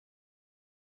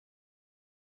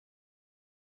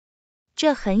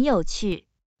这很有趣。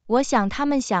我想他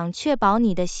们想确保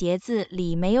你的鞋子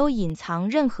里没有隐藏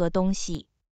任何东西。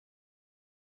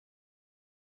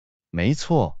没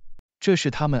错，这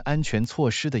是他们安全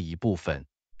措施的一部分，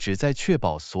旨在确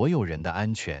保所有人的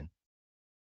安全。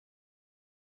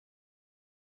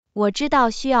我知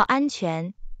道需要安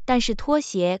全，但是脱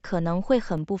鞋可能会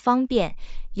很不方便，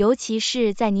尤其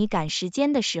是在你赶时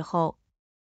间的时候。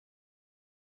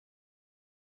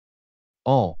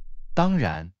哦，当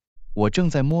然，我正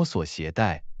在摸索鞋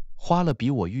带，花了比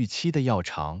我预期的要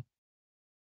长。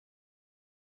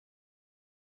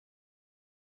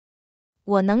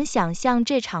我能想象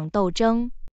这场斗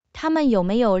争。他们有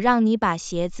没有让你把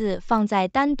鞋子放在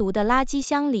单独的垃圾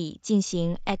箱里进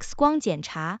行 X 光检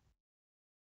查？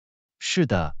是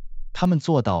的，他们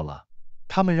做到了。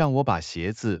他们让我把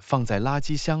鞋子放在垃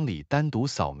圾箱里单独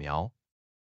扫描。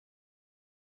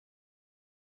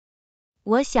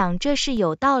我想这是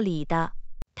有道理的。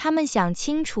他们想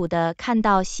清楚地看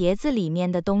到鞋子里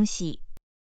面的东西。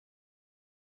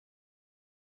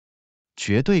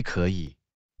绝对可以。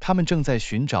他们正在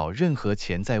寻找任何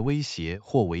潜在威胁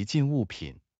或违禁物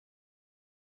品。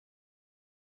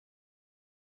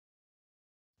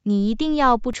你一定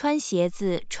要不穿鞋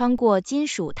子穿过金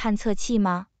属探测器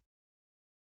吗？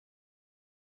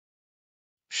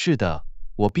是的，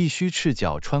我必须赤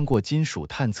脚穿过金属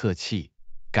探测器，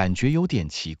感觉有点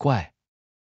奇怪。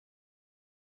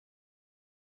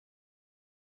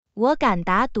我敢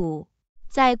打赌，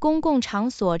在公共场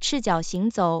所赤脚行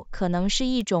走可能是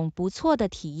一种不错的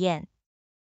体验。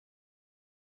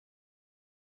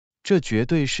这绝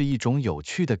对是一种有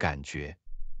趣的感觉。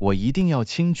我一定要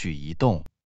轻举移动。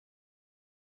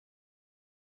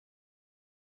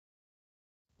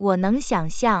我能想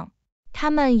象。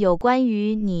他们有关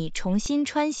于你重新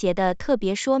穿鞋的特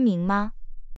别说明吗？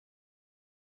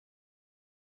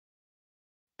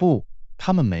不，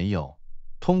他们没有。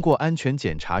通过安全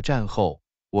检查站后，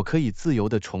我可以自由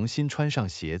地重新穿上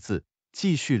鞋子，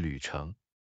继续旅程。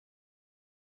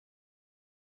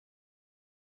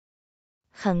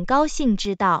很高兴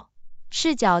知道，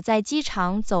赤脚在机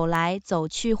场走来走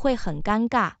去会很尴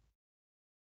尬。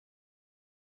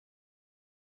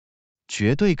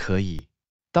绝对可以。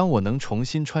当我能重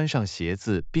新穿上鞋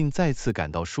子并再次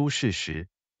感到舒适时，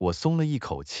我松了一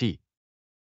口气。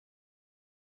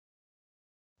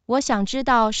我想知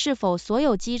道是否所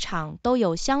有机场都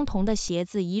有相同的鞋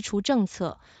子移除政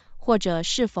策，或者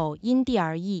是否因地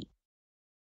而异。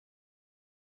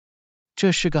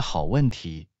这是个好问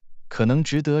题，可能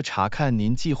值得查看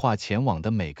您计划前往的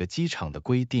每个机场的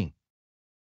规定。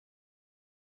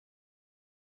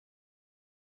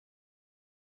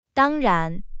当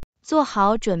然，做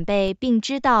好准备并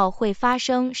知道会发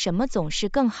生什么总是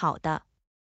更好的。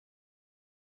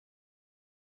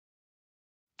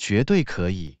绝对可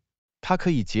以，它可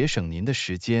以节省您的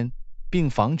时间，并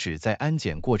防止在安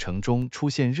检过程中出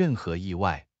现任何意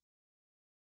外。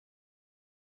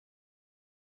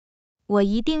我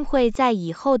一定会在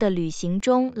以后的旅行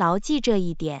中牢记这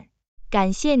一点。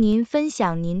感谢您分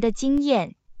享您的经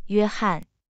验，约翰。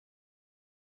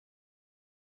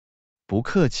不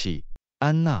客气，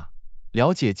安娜。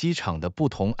了解机场的不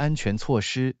同安全措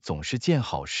施总是件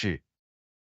好事。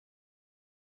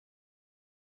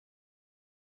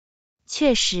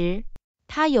确实，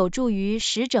它有助于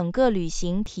使整个旅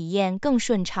行体验更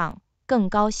顺畅、更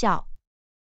高效。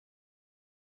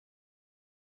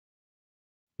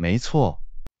没错，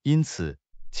因此，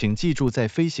请记住在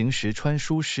飞行时穿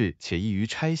舒适且易于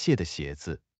拆卸的鞋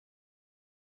子。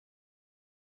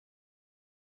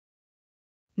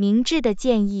明智的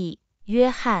建议，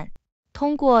约翰。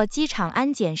通过机场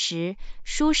安检时，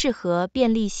舒适和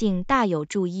便利性大有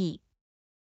注意。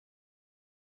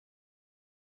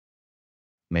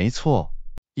没错，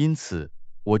因此，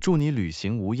我祝你旅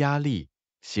行无压力，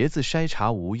鞋子筛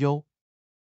查无忧。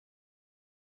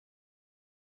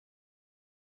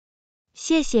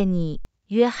谢谢你，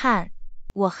约翰，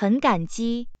我很感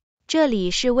激。这里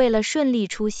是为了顺利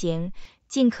出行，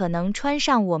尽可能穿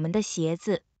上我们的鞋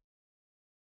子。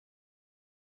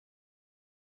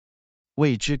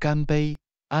为之干杯，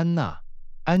安娜。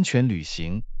安全旅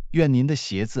行，愿您的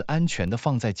鞋子安全地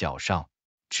放在脚上，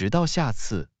直到下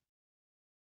次。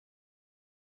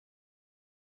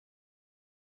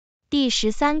第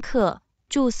13课，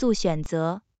住宿选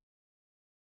择。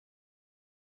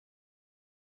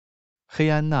嘿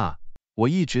安娜，我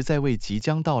一直在为即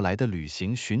将到来的旅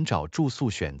行寻找住宿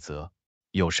选择，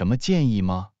有什么建议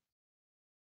吗？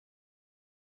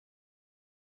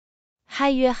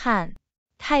嗨，约翰，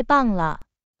太棒了！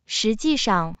实际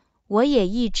上，我也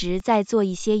一直在做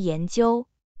一些研究。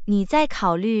你在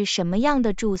考虑什么样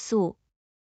的住宿？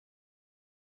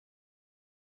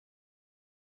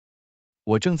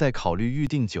我正在考虑预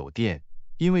订酒店，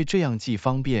因为这样既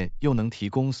方便又能提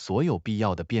供所有必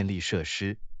要的便利设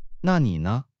施。那你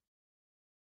呢？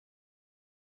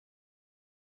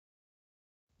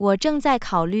我正在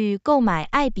考虑购买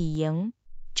爱彼迎，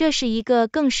这是一个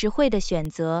更实惠的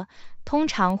选择，通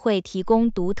常会提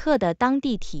供独特的当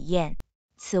地体验。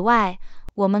此外，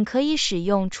我们可以使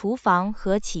用厨房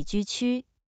和起居区。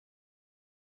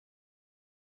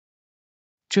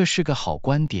这是个好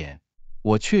观点，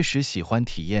我确实喜欢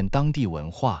体验当地文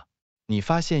化。你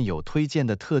发现有推荐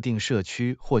的特定社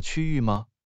区或区域吗？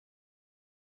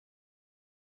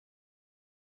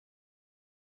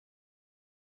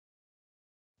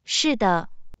是的，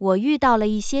我遇到了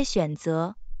一些选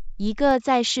择，一个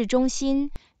在市中心，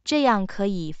这样可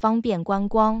以方便观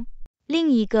光；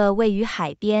另一个位于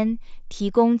海边，提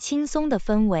供轻松的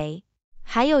氛围；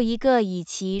还有一个以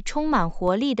其充满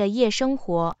活力的夜生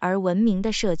活而闻名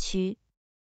的社区。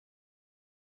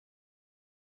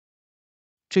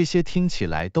这些听起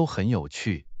来都很有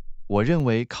趣。我认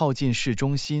为靠近市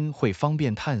中心会方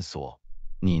便探索。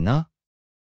你呢？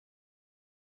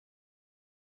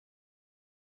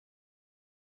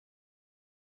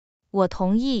我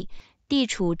同意，地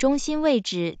处中心位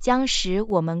置将使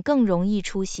我们更容易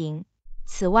出行。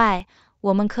此外，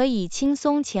我们可以轻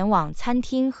松前往餐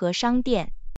厅和商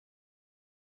店。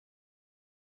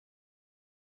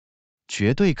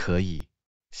绝对可以。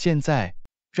现在，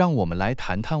让我们来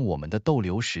谈谈我们的逗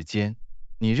留时间。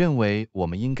你认为我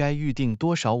们应该预定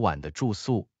多少晚的住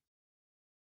宿？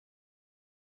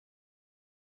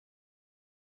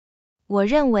我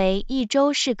认为1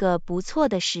周是个不错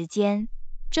的时间，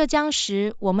这将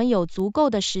使我们有足够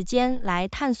的时间来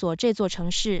探索这座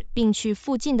城市，并去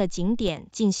附近的景点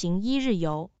进行1日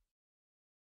游。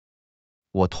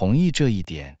我同意这一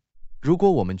点。如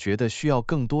果我们觉得需要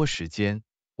更多时间，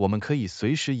我们可以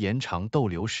随时延长逗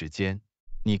留时间。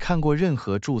你看过任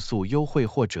何住宿优惠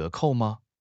或折扣吗？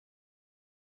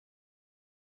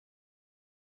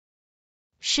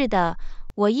是的，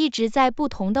我一直在不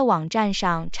同的网站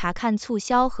上查看促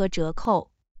销和折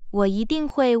扣，我一定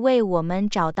会为我们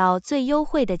找到最优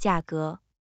惠的价格。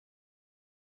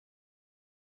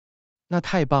那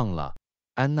太棒了，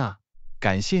安娜，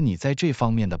感谢你在这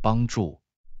方面的帮助。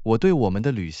我对我们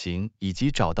的旅行以及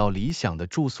找到理想的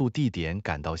住宿地点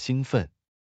感到兴奋。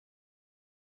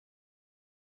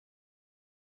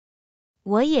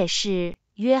我也是，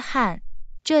约翰，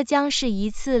这将是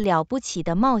一次了不起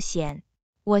的冒险。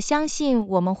我相信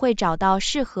我们会找到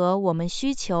适合我们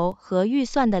需求和预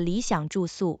算的理想住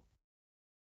宿。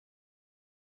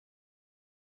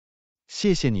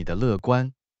谢谢你的乐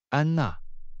观，安娜。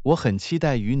我很期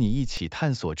待与你一起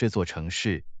探索这座城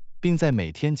市，并在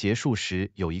每天结束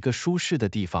时有一个舒适的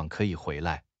地方可以回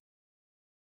来。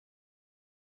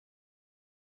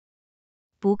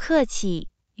不客气，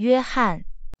约翰，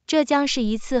这将是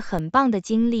一次很棒的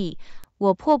经历，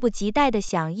我迫不及待地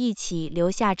想一起留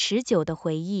下持久的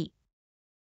回忆。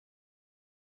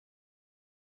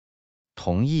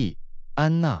同意，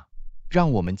安娜。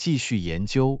让我们继续研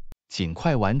究，尽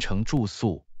快完成住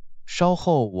宿。稍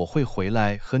后我会回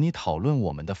来和你讨论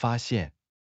我们的发现。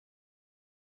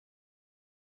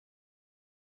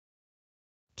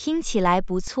听起来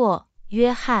不错，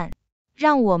约翰，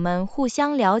让我们互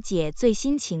相了解最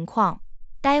新情况，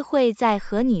待会再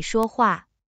和你说话。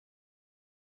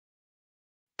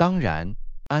当然，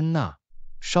安娜，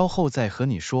稍后再和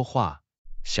你说话，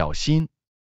小心。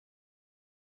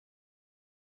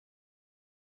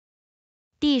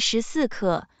第14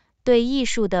课，对艺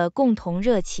术的共同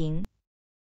热情。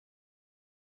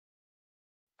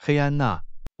嘿安娜，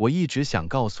我一直想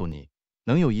告诉你，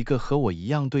能有一个和我一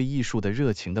样对艺术的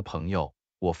热情的朋友，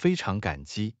我非常感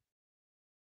激。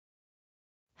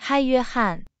嗨，约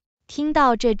翰，听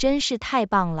到这真是太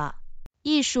棒了。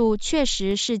艺术确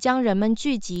实是将人们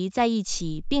聚集在一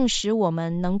起，并使我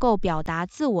们能够表达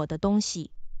自我的东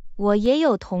西。我也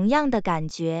有同样的感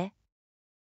觉。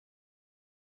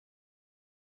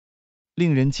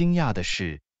令人惊讶的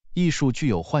是，艺术具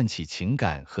有唤起情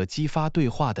感和激发对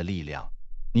话的力量。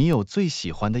你有最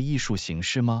喜欢的艺术形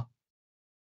式吗？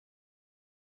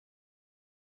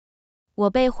我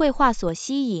被绘画所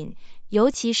吸引，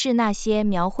尤其是那些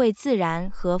描绘自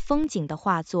然和风景的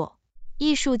画作。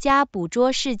艺术家捕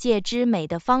捉世界之美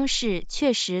的方式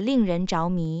确实令人着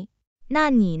迷。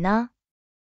那你呢？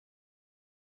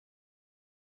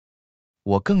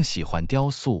我更喜欢雕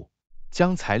塑，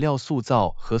将材料塑造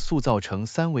和塑造成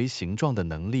三维形状的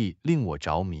能力令我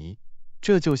着迷。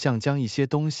这就像将一些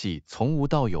东西从无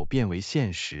到有变为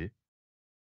现实。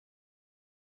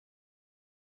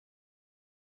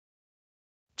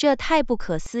这太不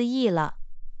可思议了！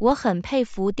我很佩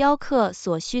服雕刻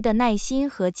所需的耐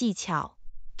心和技巧。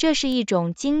这是一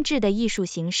种精致的艺术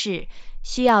形式，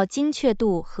需要精确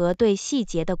度和对细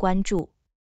节的关注。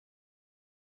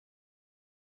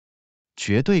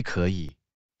绝对可以。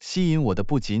吸引我的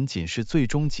不仅仅是最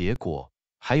终结果，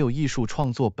还有艺术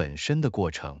创作本身的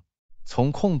过程。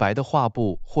从空白的画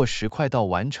布或石块到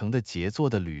完成的杰作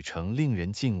的旅程令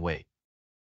人敬畏。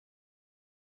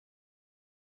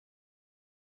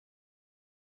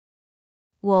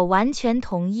我完全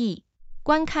同意。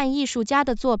观看艺术家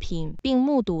的作品并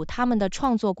目睹他们的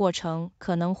创作过程，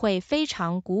可能会非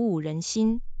常鼓舞人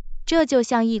心。这就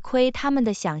像一窥他们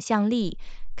的想象力，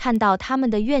看到他们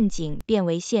的愿景变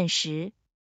为现实。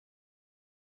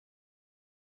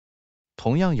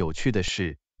同样有趣的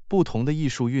是，不同的艺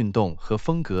术运动和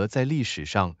风格在历史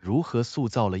上如何塑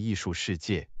造了艺术世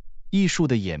界。艺术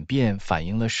的演变反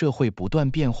映了社会不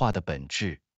断变化的本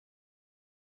质。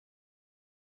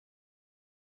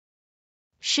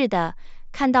是的，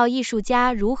看到艺术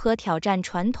家如何挑战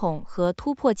传统和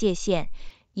突破界限，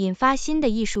引发新的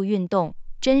艺术运动，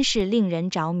真是令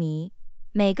人着迷。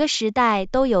每个时代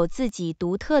都有自己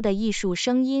独特的艺术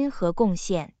声音和贡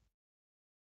献。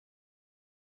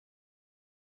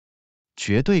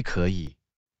绝对可以。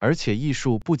而且艺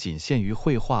术不仅限于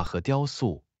绘画和雕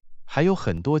塑，还有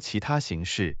很多其他形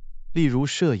式，例如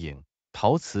摄影、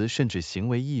陶瓷甚至行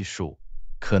为艺术，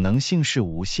可能性是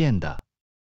无限的。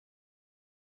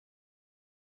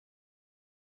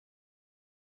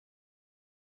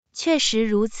确实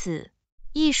如此，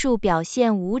艺术表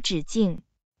现无止境。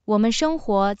我们生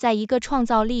活在一个创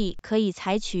造力可以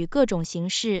采取各种形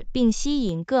式并吸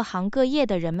引各行各业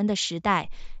的人们的时代，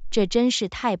这真是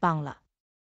太棒了。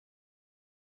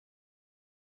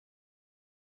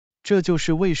这就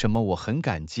是为什么我很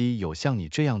感激有像你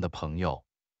这样的朋友，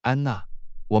安娜。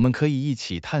我们可以一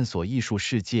起探索艺术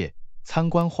世界，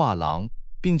参观画廊，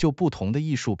并就不同的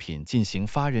艺术品进行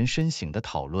发人深省的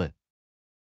讨论。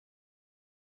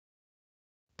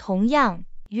同样，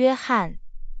约翰，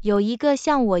有一个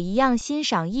像我一样欣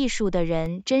赏艺术的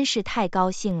人真是太高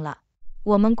兴了。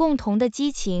我们共同的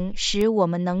激情使我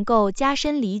们能够加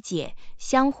深理解，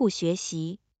相互学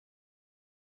习。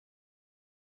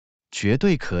绝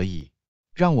对可以。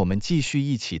让我们继续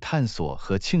一起探索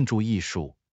和庆祝艺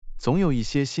术。总有一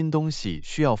些新东西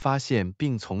需要发现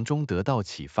并从中得到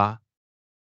启发。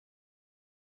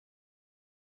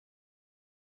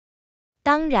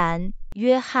当然，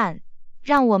约翰，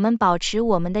让我们保持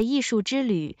我们的艺术之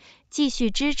旅，继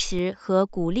续支持和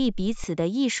鼓励彼此的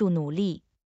艺术努力。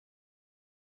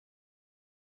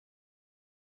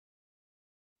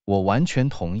我完全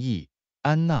同意，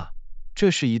安娜。这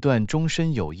是一段终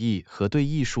身友谊和对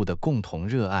艺术的共同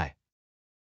热爱。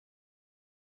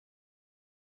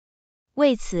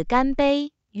为此干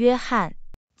杯，约翰！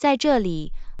在这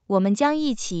里，我们将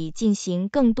一起进行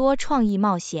更多创意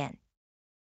冒险。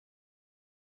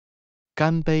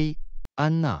干杯，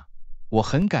安娜！我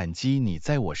很感激你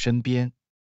在我身边。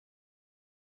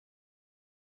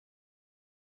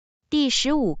第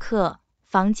15课，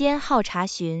房间号查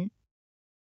询。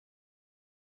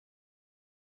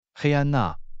嘿，安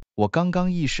娜，我刚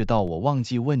刚意识到我忘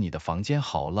记问你的房间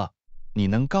号了，你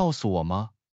能告诉我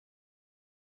吗？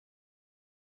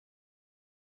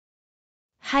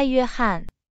嗨，约翰，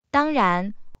当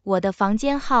然，我的房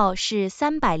间号是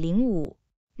305，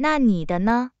那你的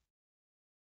呢？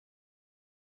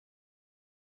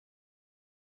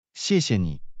谢谢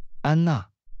你，安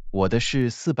娜，我的是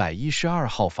412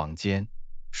号房间。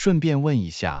顺便问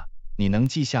一下，你能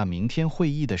记下明天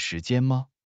会议的时间吗？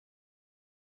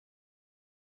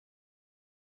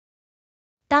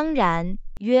当然，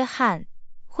约翰，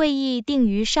会议定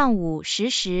于上午10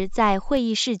时在会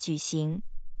议室举行，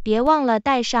别忘了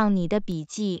带上你的笔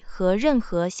记和任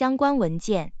何相关文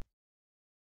件。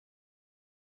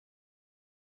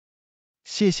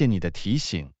谢谢你的提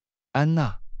醒，安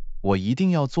娜，我一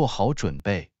定要做好准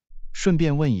备。顺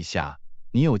便问一下，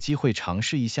你有机会尝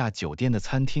试一下酒店的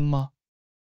餐厅吗？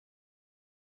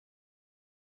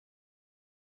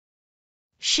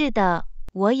是的，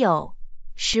我有。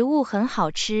食物很好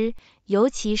吃，尤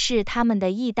其是他们的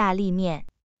意大利面。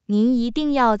您一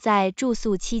定要在住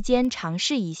宿期间尝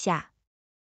试一下。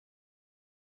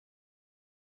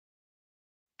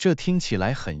这听起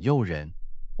来很诱人，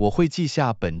我会记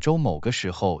下本周某个时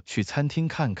候去餐厅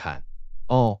看看。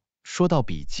哦，说到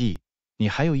笔记，你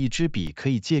还有一支笔可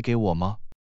以借给我吗？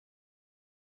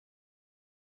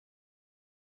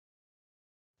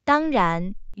当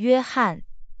然，约翰，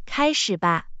开始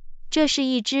吧。这是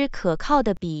一支可靠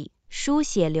的笔，书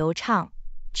写流畅，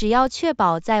只要确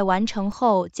保在完成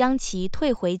后将其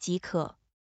退回即可。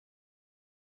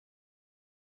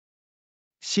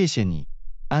谢谢你，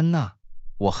安娜，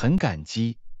我很感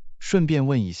激。顺便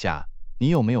问一下，你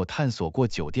有没有探索过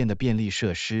酒店的便利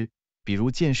设施，比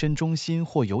如健身中心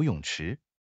或游泳池？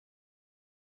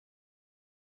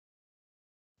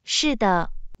是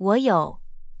的，我有。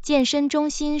健身中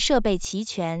心设备齐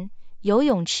全，游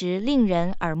泳池令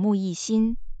人耳目一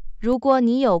新。如果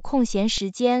你有空闲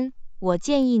时间，我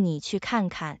建议你去看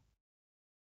看。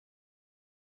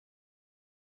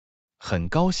很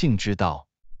高兴知道，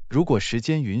如果时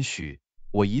间允许，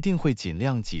我一定会尽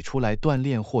量挤出来锻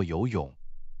炼或游泳。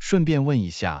顺便问一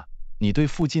下，你对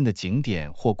附近的景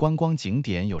点或观光景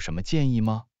点有什么建议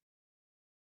吗？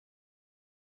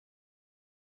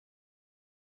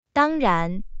当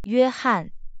然，约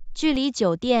翰，距离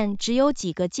酒店只有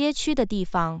几个街区的地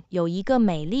方有一个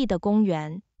美丽的公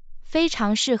园，非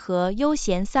常适合悠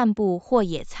闲散步或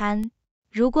野餐。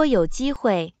如果有机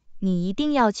会，你一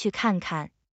定要去看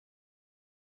看。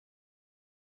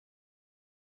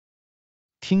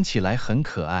听起来很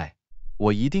可爱，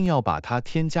我一定要把它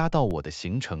添加到我的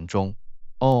行程中。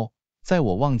哦，在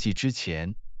我忘记之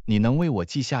前，你能为我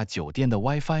记下酒店的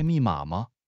WiFi 密码吗？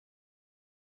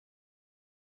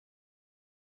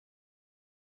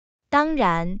当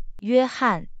然，约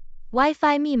翰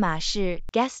 ，WiFi 密码是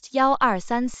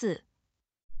guest1234，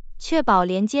确保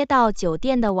连接到酒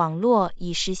店的网络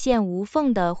以实现无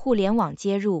缝的互联网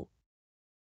接入。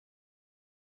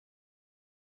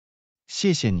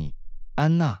谢谢你，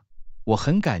安娜，我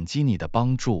很感激你的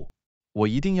帮助。我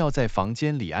一定要在房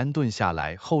间里安顿下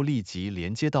来后立即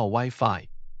连接到 WiFi。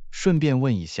顺便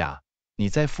问一下，你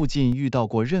在附近遇到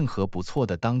过任何不错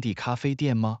的当地咖啡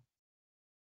店吗？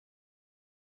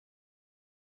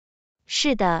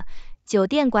是的，酒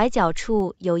店拐角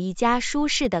处有一家舒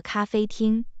适的咖啡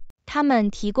厅，他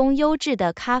们提供优质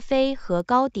的咖啡和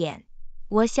糕点，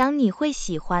我想你会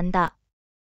喜欢的。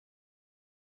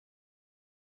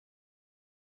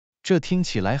这听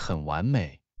起来很完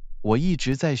美。我一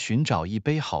直在寻找一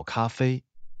杯好咖啡，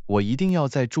我一定要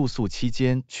在住宿期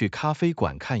间去咖啡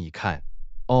馆看一看。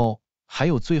哦，还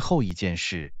有最后一件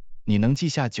事，你能记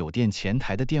下酒店前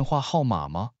台的电话号码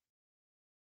吗？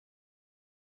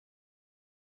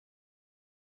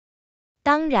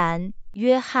当然，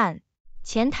约翰，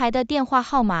前台的电话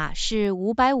号码是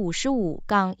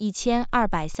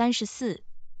555-1234。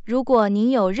如果您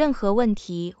有任何问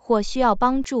题或需要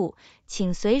帮助，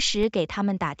请随时给他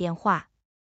们打电话。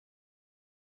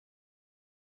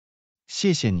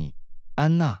谢谢你，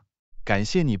安娜，感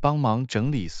谢你帮忙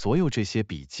整理所有这些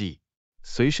笔记。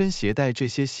随身携带这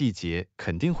些细节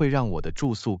肯定会让我的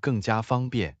住宿更加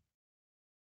方便。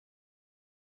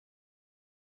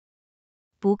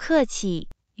不客气，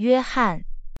约翰，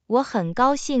我很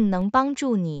高兴能帮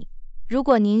助你。如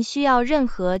果您需要任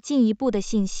何进一步的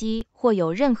信息或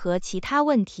有任何其他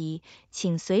问题，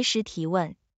请随时提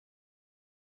问。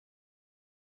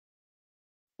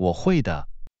我会的，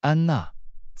安娜，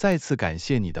再次感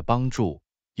谢你的帮助，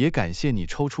也感谢你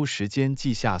抽出时间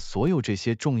记下所有这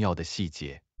些重要的细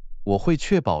节，我会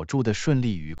确保住的顺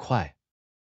利愉快。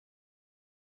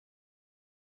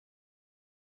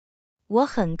我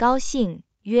很高兴，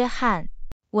约翰。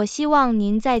我希望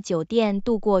您在酒店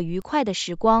度过愉快的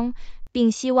时光，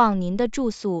并希望您的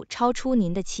住宿超出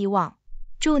您的期望。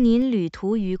祝您旅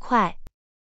途愉快。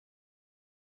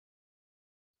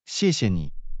谢谢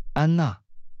你，安娜，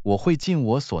我会尽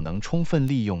我所能充分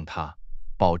利用它。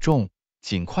保重，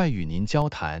尽快与您交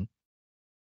谈。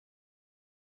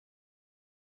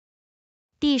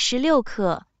第16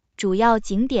课，主要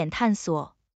景点探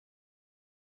索。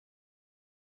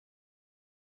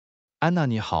安娜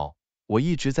你好，我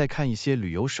一直在看一些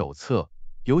旅游手册，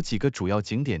有几个主要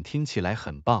景点听起来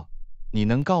很棒，你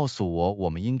能告诉我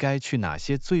们应该去哪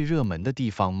些最热门的地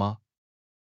方吗？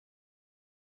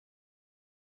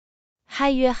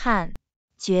嗨，约翰，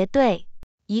绝对。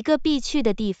一个必去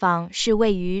的地方是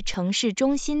位于城市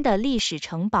中心的历史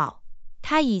城堡，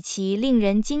它以其令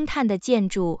人惊叹的建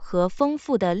筑和丰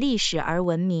富的历史而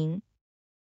闻名。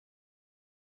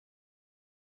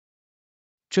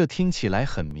这听起来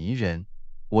很迷人，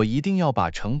我一定要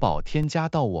把城堡添加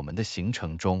到我们的行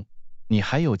程中。你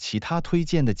还有其他推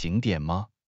荐的景点吗？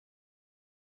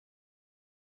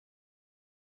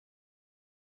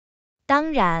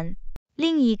当然，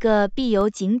另一个必游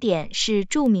景点是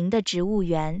著名的植物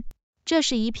园，这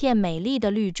是一片美丽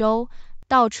的绿洲，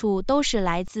到处都是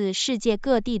来自世界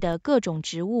各地的各种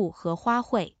植物和花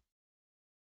卉。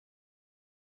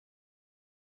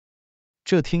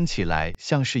这听起来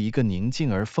像是一个宁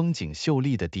静而风景秀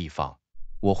丽的地方，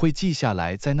我会记下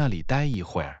来在那里待一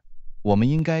会儿。我们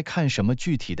应该看什么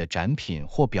具体的展品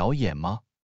或表演吗？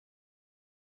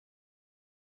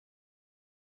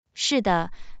是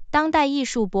的，当代艺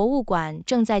术博物馆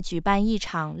正在举办一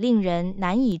场令人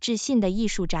难以置信的艺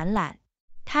术展览，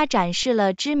它展示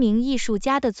了知名艺术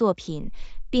家的作品，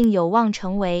并有望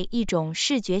成为一种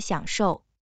视觉享受。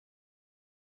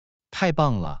太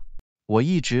棒了！我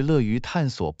一直乐于探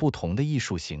索不同的艺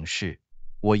术形式，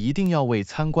我一定要为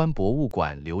参观博物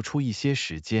馆留出一些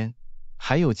时间。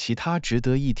还有其他值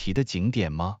得一提的景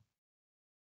点吗？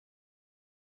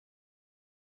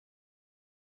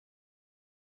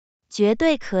绝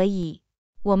对可以，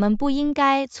我们不应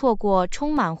该错过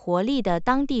充满活力的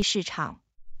当地市场。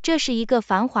这是一个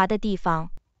繁华的地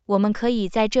方，我们可以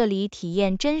在这里体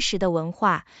验真实的文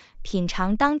化，品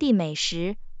尝当地美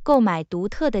食，购买独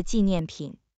特的纪念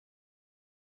品。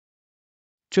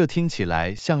这听起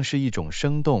来像是一种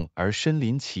生动而身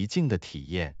临其境的体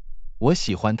验。我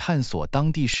喜欢探索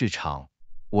当地市场，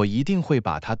我一定会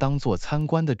把它当作参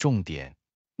观的重点。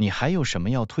你还有什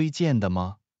么要推荐的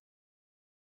吗？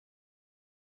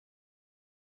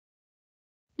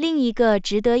另一个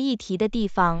值得一提的地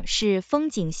方是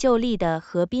风景秀丽的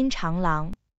河滨长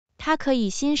廊，它可以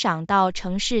欣赏到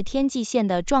城市天际线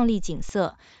的壮丽景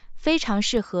色，非常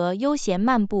适合悠闲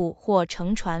漫步或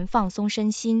乘船放松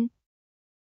身心。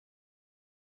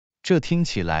这听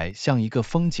起来像一个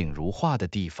风景如画的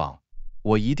地方。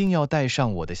我一定要带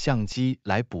上我的相机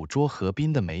来捕捉河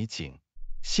滨的美景。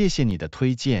谢谢你的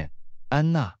推荐，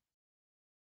安娜。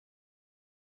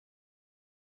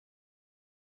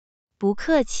不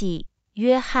客气，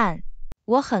约翰。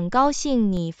我很高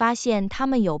兴你发现他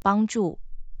们有帮助。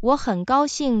我很高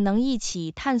兴能一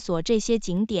起探索这些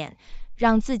景点，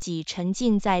让自己沉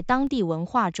浸在当地文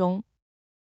化中。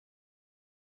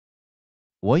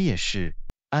我也是，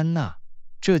安娜。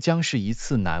这将是一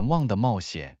次难忘的冒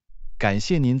险。感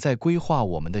谢您在规划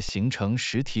我们的行程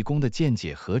时提供的见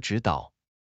解和指导。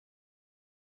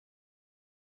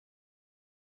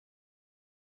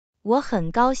我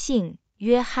很高兴，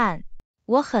约翰。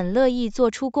我很乐意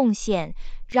做出贡献，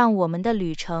让我们的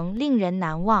旅程令人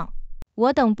难忘。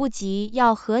我等不及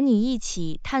要和你一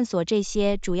起探索这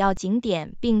些主要景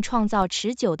点，并创造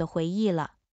持久的回忆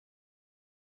了。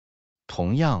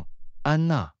同样，安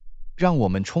娜，让我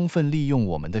们充分利用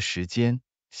我们的时间，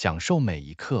享受每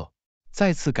一刻。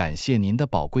再次感谢您的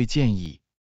宝贵建议。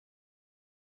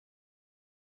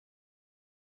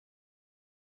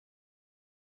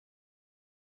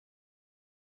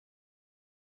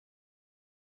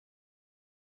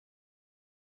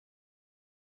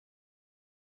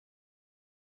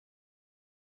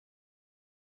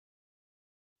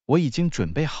我已经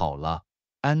准备好了，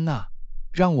安娜，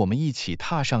让我们一起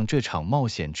踏上这场冒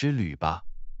险之旅吧。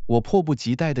我迫不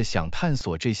及待地想探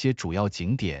索这些主要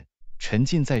景点，沉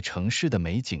浸在城市的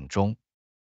美景中。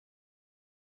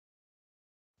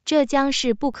这将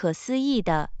是不可思议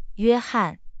的，约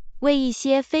翰。为一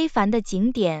些非凡的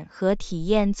景点和体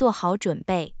验做好准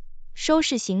备，收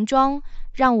拾行装，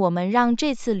让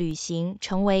这次旅行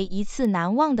成为一次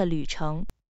难忘的旅程。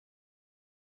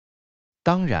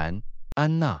当然，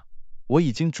安娜，我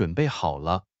已经准备好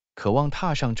了，渴望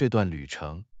踏上这段旅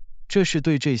程。这是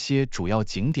对这些主要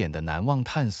景点的难忘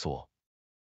探索。